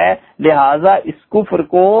لیا ہے، لہٰذا اس کفر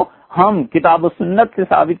کو ہم کتاب و سنت سے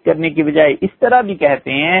ثابت کرنے کی بجائے اس طرح بھی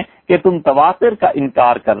کہتے ہیں کہ تم تواتر کا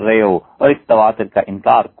انکار کر رہے ہو، اور اس تواتر کا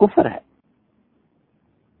انکار کفر ہے.